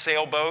best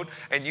sailboat,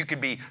 and you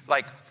could be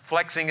like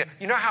flexing it.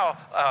 You know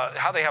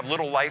how they have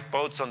little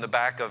lifeboats on the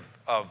back of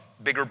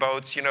bigger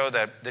boats, you know,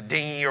 the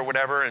dinghy or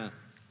whatever, and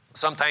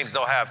sometimes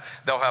they'll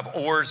have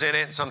oars in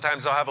it, and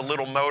sometimes they'll have a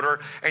little motor,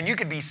 and you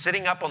could be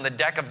sitting up on the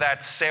deck of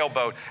that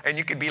sailboat, and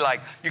you could be like,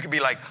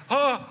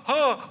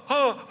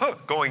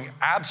 going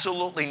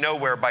absolutely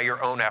nowhere by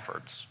your own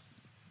efforts.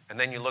 And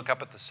then you look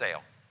up at the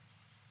sail,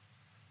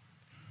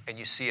 and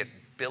you see it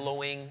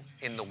billowing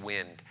in the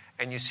wind,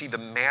 and you see the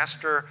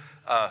master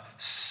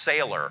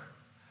sailor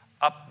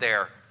up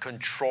there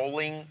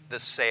controlling the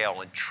sail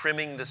and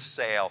trimming the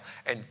sail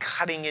and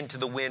cutting into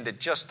the wind at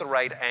just the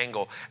right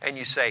angle. And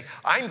you say,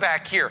 I'm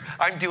back here,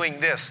 I'm doing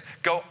this.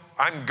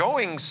 I'm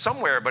going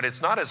somewhere, but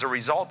it's not as a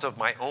result of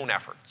my own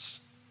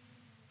efforts.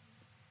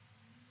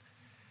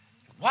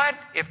 What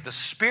if the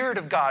Spirit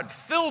of God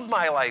filled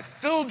my life,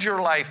 filled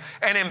your life,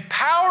 and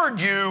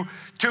empowered you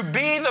to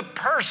be the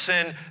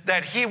person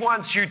that He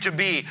wants you to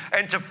be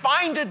and to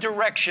find a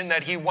direction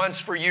that He wants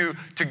for you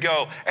to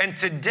go? And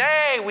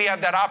today we have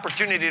that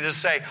opportunity to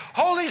say,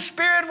 Holy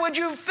Spirit, would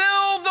you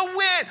fill the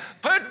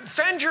wind?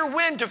 Send your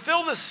wind to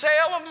fill the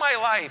sail of my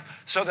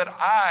life so that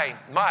I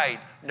might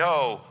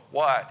know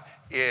what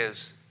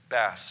is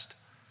best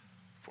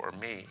for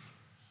me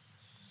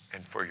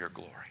and for your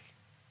glory.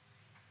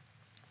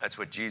 That's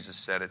what Jesus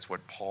said. It's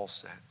what Paul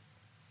said.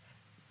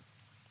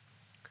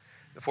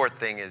 The fourth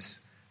thing is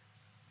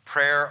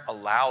prayer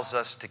allows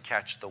us to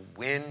catch the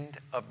wind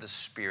of the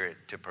Spirit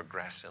to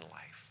progress in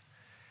life.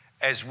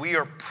 As we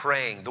are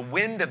praying, the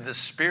wind of the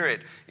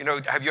Spirit, you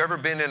know, have you ever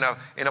been in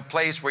a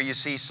place where you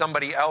see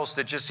somebody else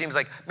that just seems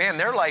like, man,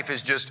 their life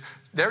is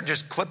they're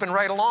just clipping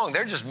right along.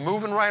 They're just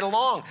moving right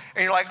along.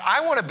 And you're like,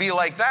 I want to be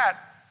like that.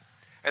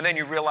 And then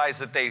you realize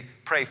that they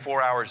pray 4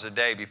 hours a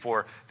day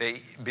before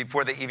they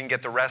even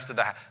get the rest of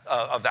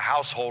the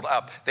household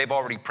up. They've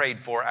already prayed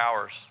 4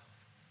 hours.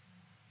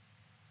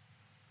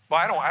 Well,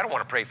 I don't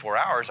want to pray 4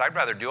 hours. I'd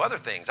rather do other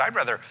things. I'd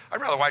rather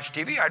watch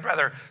TV. I'd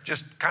rather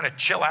just kind of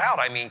chill out.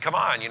 I mean, come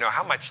on, you know,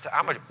 how much?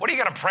 What are you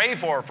going to pray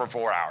for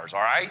 4 hours? All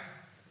right.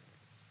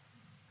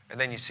 And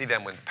then you see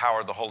them with the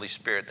power of the Holy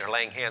Spirit. They're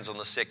laying hands on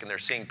the sick, and they're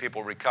seeing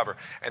people recover,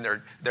 and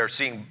they're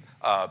seeing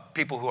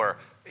people who are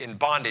in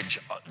bondage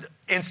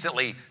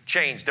instantly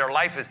change. Their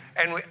life is,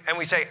 and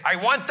we say, I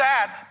want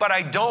that, but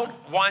I don't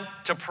want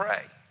to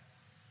pray.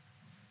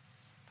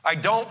 I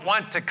don't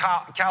want to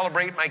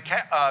calibrate my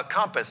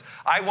compass.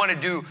 I want to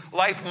do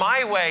life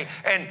my way,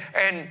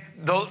 and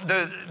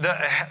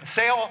the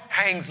sail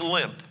hangs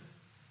limp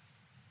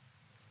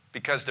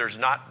because there's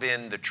not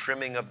been the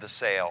trimming of the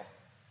sail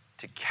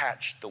to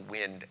catch the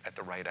wind at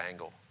the right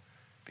angle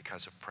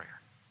because of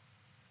prayer.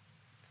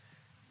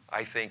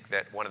 I think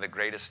that one of the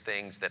greatest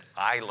things that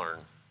I learn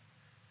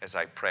as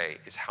I pray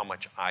is how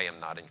much I am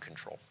not in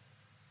control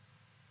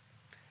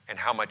and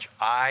how much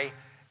I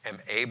am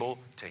able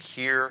to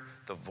hear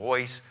the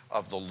voice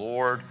of the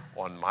Lord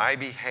on my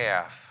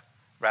behalf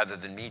rather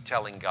than me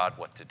telling God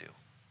what to do.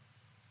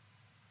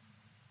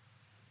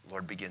 The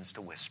Lord begins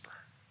to whisper,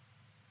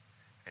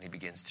 and He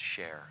begins to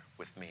share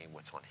with me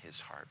what's on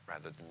His heart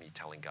rather than me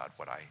telling God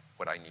what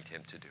I need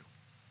Him to do.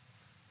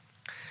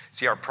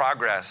 See, our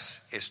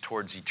progress is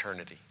towards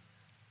eternity.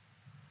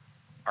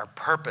 Our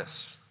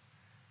purpose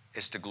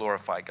is to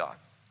glorify God.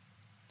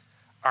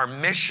 Our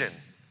mission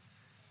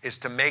is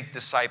to make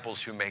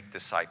disciples who make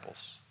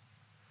disciples.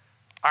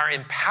 Our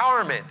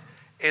empowerment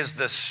is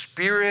the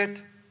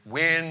Spirit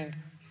wind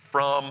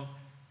from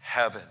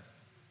heaven.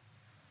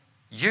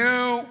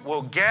 You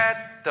will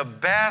get the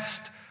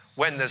best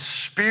when the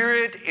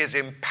Spirit is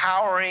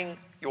empowering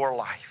your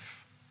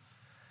life.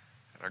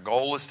 And our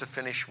goal is to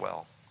finish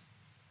well.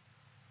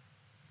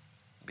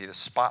 Be the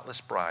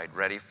spotless bride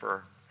ready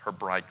for her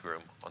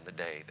bridegroom on the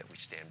day that we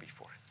stand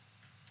before Him.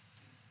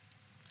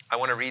 I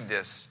want to read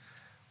this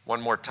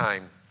one more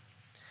time,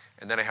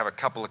 and then I have a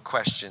couple of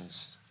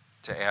questions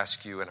to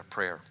ask you in a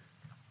prayer.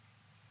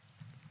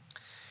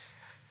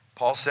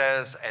 Paul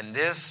says, and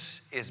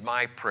this is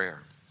my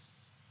prayer,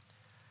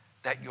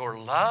 that your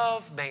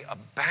love may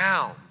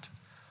abound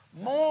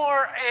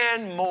more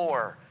and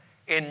more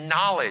in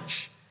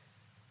knowledge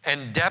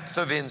and depth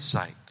of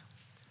insight,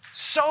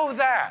 so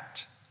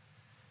that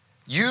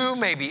you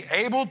may be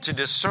able to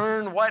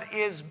discern what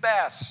is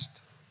best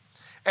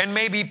and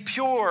may be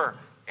pure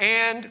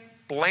and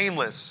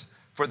blameless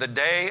for the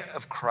day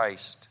of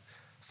Christ,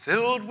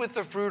 filled with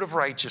the fruit of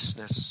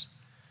righteousness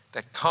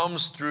that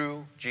comes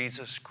through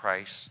Jesus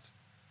Christ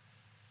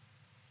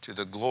to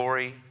the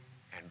glory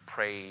and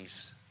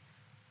praise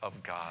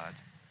of God.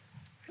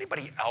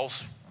 Anybody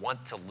else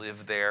want to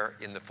live there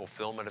in the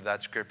fulfillment of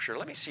that scripture?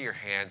 Let me see your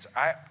hands.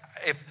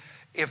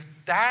 If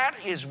that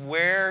is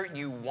where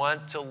you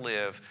want to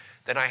live,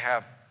 then I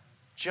have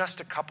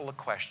just a couple of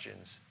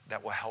questions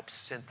that will help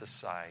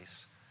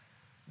synthesize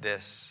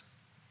this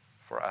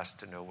for us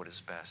to know what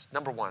is best.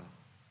 Number one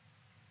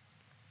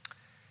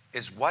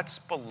is what's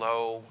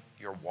below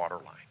your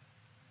waterline?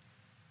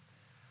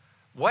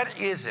 What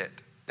is it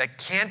that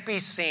can't be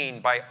seen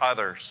by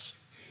others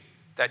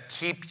that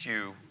keeps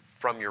you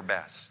from your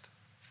best?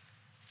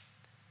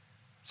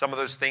 Some of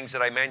those things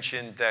that I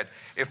mentioned, that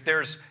if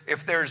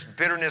there's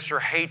bitterness or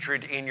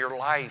hatred in your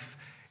life,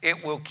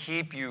 it will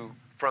keep you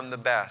from the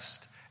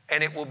best.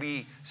 And it will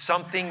be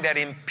something that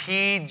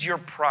impedes your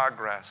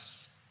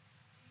progress.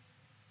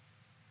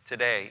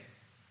 Today,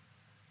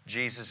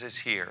 Jesus is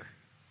here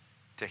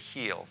to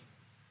heal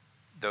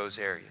those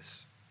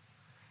areas.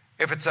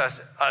 If it's a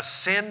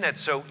sin that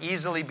so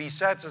easily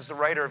besets, as the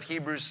writer of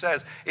Hebrews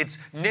says, it's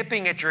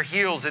nipping at your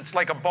heels. It's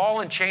like a ball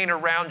and chain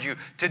around you.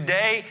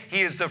 Today, he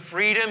is the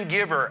freedom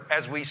giver,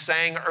 as we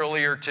sang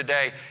earlier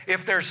today.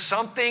 If there's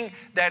something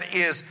that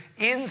is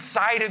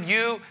inside of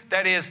you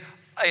that is,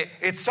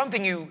 it's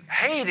something you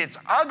hate, it's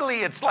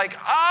ugly, it's like,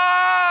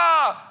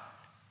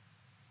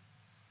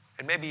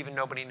 and maybe even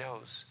nobody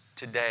knows.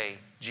 Today,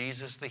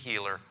 Jesus the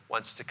healer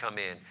wants to come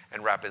in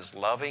and wrap his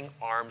loving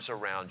arms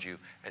around you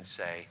and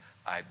say,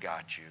 I've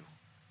got you.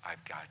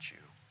 I've got you.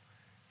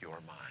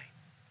 You're mine.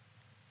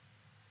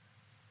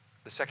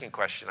 The second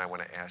question I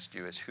want to ask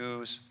you is,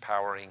 who's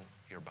powering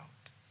your boat?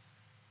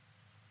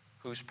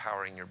 Who's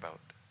powering your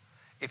boat?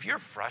 If you're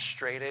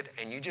frustrated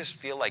and you just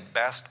feel like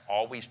best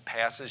always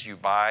passes you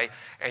by,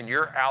 and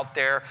you're out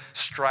there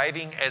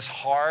striving as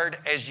hard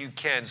as you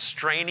can,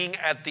 straining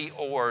at the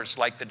oars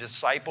like the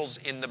disciples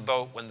in the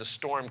boat when the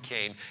storm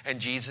came and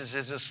Jesus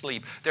is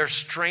asleep. They're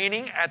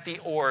straining at the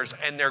oars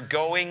and they're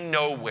going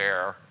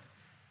nowhere.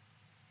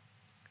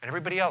 And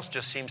everybody else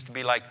just seems to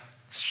be like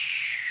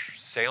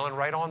sailing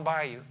right on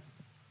by you.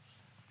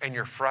 And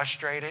you're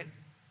frustrated.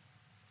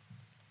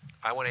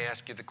 I want to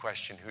ask you the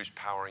question, who's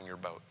powering your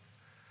boat?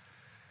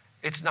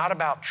 It's not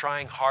about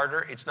trying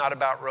harder. It's not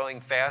about rowing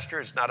faster.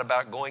 It's not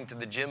about going to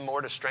the gym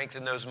more to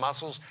strengthen those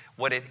muscles.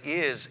 What it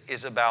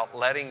is about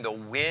letting the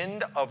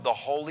wind of the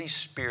Holy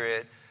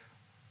Spirit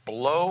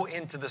blow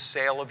into the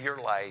sail of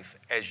your life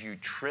as you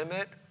trim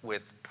it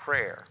with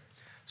prayer,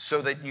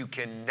 so that you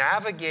can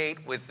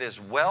navigate with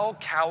this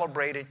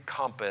well-calibrated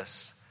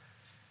compass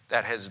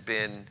that has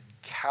been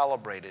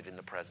calibrated in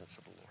the presence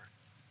of the Lord.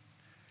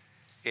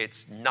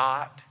 It's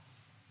not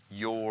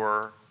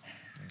your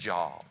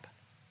job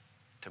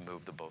to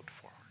move the boat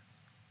forward.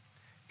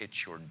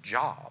 It's your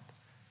job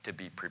to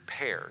be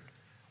prepared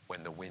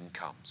when the wind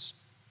comes.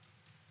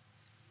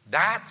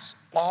 That's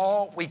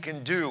all we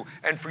can do.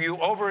 And for you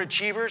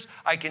overachievers,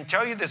 I can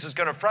tell you this is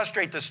going to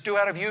frustrate the stew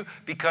out of you,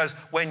 because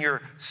when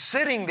you're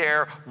sitting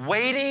there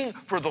waiting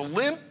for the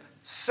limp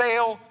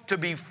sail to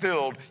be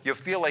filled, you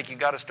feel like you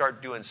got to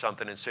start doing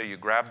something. And so you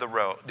grab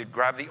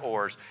the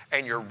oars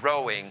and you're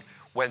rowing.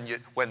 When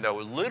the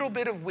little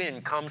bit of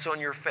wind comes on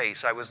your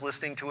face, I was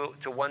listening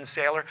to one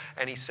sailor,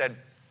 and he said,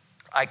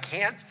 I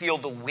can't feel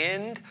the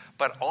wind,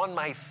 but on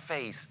my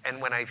face. And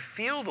when I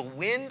feel the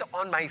wind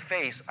on my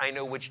face, I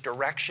know which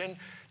direction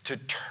to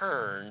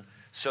turn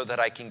so that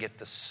I can get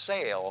the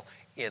sail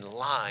in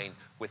line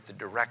with the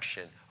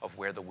direction of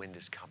where the wind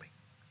is coming.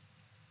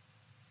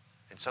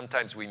 And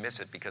sometimes we miss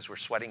it because we're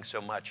sweating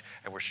so much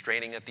and we're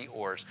straining at the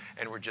oars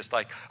and we're just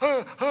like,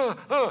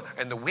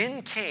 and the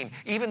wind came,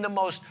 even the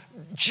most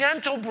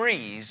gentle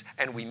breeze,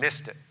 and we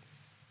missed it.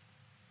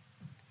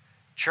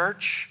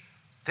 Church,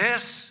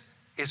 this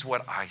is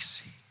what I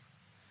see.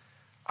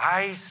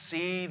 I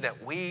see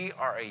that we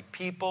are a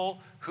people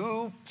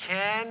who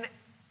can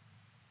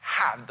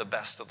have the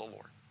best of the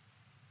Lord.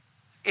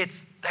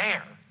 It's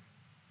there.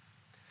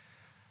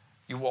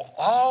 You will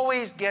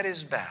always get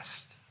his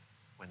best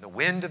when the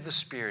wind of the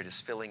Spirit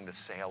is filling the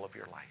sail of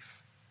your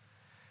life.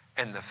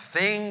 And the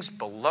things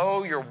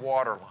below your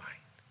waterline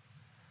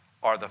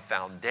are the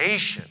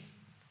foundation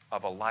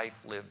of a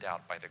life lived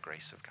out by the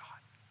grace of God.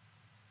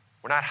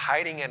 We're not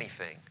hiding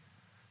anything,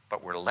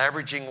 but we're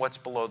leveraging what's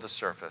below the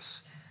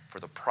surface for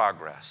the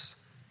progress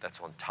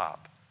that's on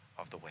top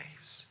of the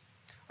waves.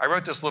 I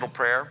wrote this little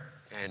prayer,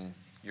 and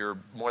you're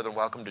more than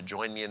welcome to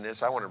join me in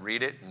this. I want to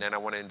read it, and then I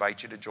want to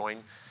invite you to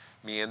join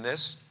me in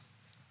this.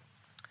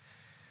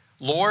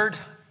 Lord,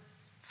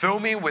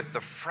 fill me with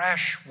the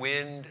fresh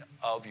wind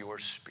of your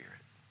Spirit.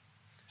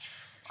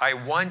 I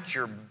want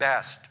your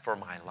best for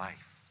my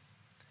life.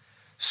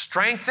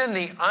 Strengthen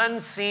the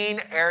unseen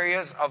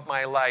areas of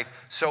my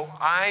life so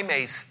I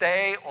may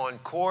stay on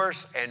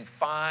course and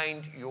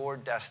find your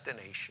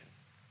destination.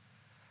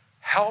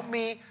 Help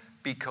me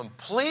be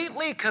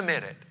completely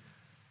committed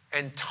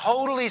and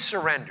totally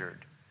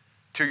surrendered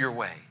to your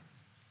way,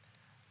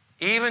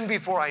 even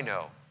before I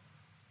know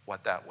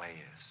what that way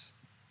is.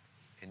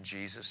 In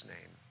Jesus' name,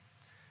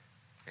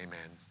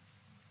 amen.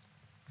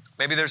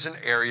 Maybe there's an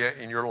area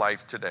in your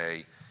life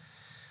today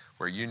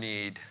where you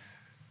need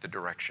the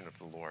direction of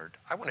the Lord.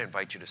 I want to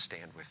invite you to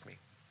stand with me.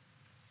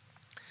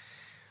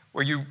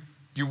 Where you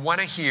want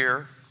to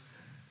hear,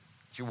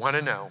 you want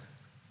to know,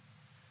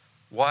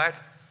 What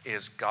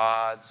is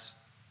God's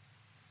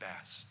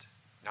best?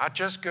 Not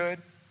just good,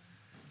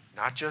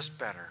 not just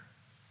better,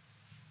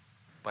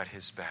 but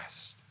his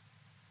best.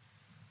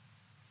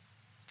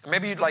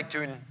 Maybe you'd like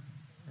to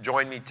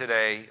join me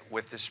today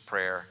with this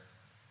prayer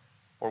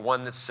or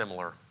one that's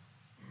similar.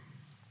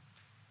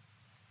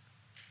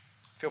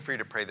 Feel free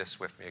to pray this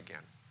with me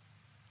again.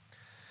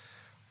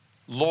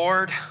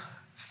 Lord,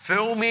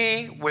 fill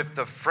me with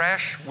the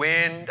fresh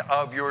wind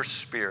of your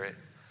Spirit.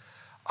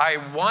 I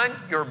want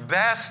your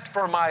best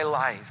for my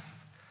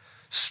life.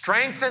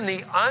 Strengthen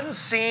the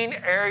unseen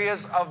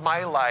areas of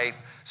my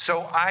life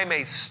so I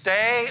may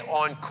stay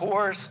on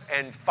course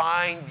and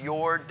find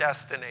your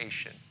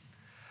destination.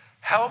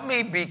 Help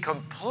me be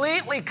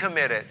completely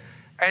committed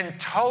and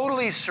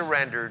totally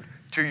surrendered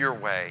to your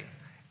way,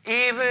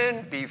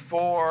 even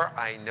before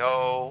I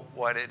know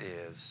what it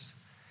is.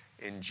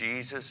 In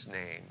Jesus'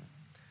 name,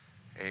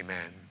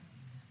 amen.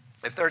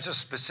 If there's a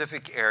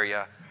specific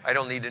area, I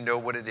don't need to know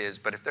what it is,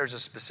 but if there's a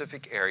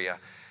specific area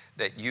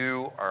that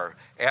you are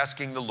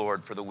asking the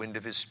Lord for the wind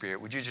of his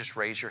Spirit, would you just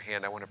raise your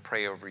hand? I want to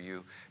pray over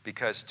you,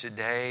 because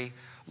today,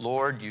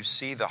 Lord, you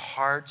see the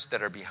hearts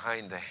that are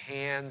behind the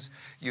hands.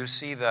 You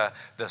see the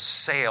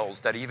sails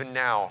that even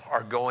now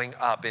are going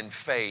up in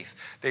faith.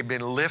 They've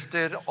been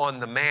lifted on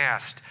the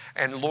mast.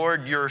 And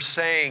Lord, you're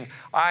saying,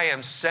 I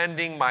am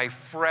sending my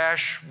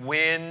fresh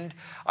wind.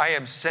 I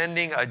am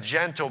sending a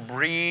gentle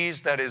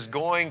breeze that is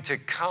going to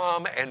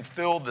come and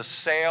fill the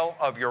sail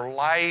of your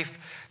life.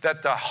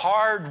 That the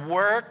hard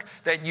work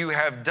that you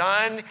have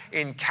done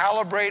in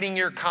calibrating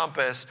your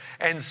compass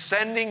and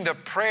sending the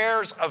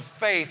prayers of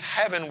faith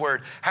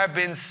heavenward have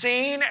been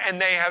seen and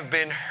they have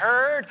been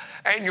heard,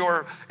 and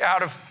you're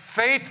out of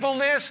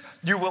faithfulness,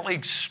 you will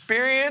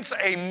experience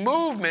a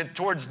movement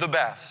towards the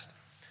best.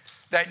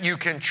 That you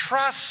can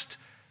trust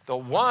the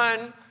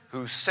one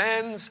who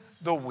sends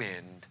the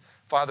wind.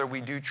 Father,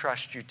 we do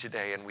trust you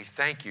today, and we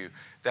thank you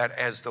that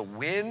as the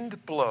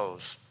wind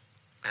blows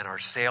and our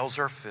sails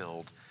are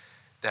filled,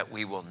 that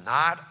we will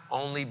not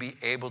only be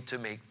able to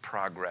make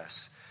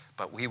progress,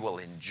 but we will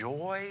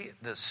enjoy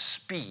the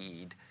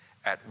speed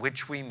at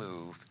which we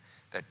move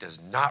that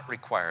does not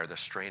require the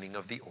straining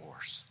of the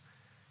oars.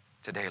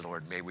 Today,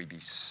 Lord, may we be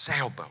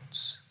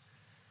sailboats,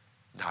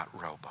 not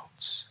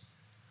rowboats.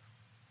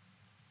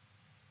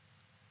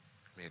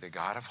 May the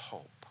God of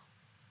hope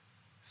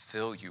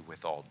fill you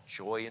with all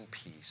joy and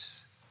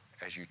peace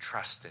as you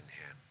trust in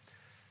him,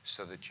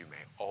 so that you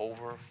may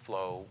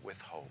overflow with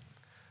hope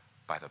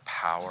by the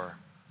power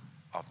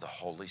of the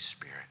Holy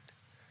Spirit.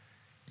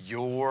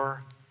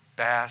 Your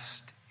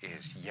best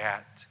is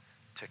yet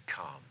to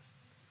come.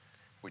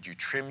 Would you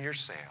trim your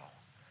sail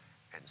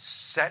and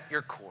set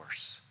your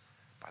course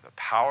by the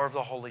power of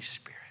the Holy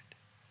Spirit,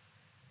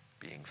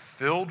 being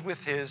filled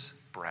with his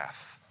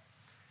breath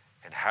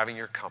and having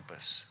your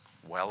compass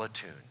well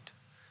attuned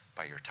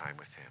by your time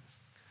with him.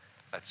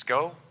 Let's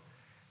go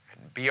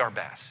and be our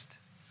best.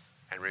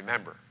 And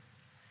remember,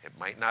 it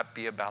might not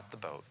be about the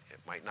boat. It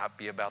might not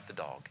be about the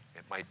dog.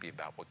 It might be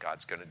about what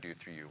God's going to do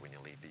through you when you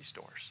leave these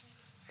doors.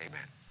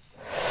 Amen.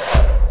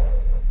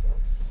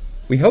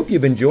 We hope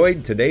you've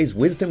enjoyed today's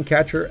Wisdom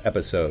Catcher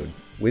episode.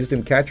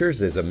 Wisdom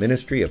Catchers is a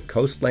ministry of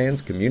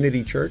Coastlands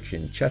Community Church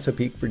in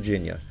Chesapeake,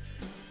 Virginia.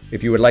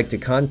 If you would like to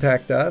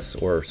contact us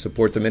or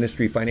support the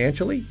ministry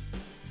financially,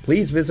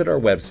 please visit our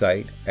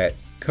website at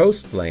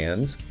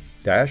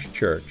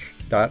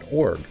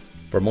coastlands-church.org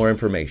for more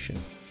information.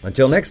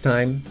 Until next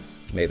time,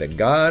 may the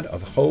God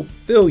of hope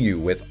fill you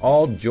with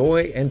all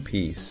joy and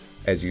peace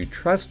as you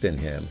trust in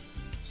him,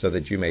 so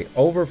that you may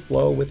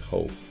overflow with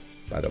hope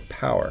by the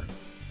power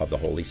of the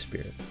Holy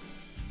Spirit.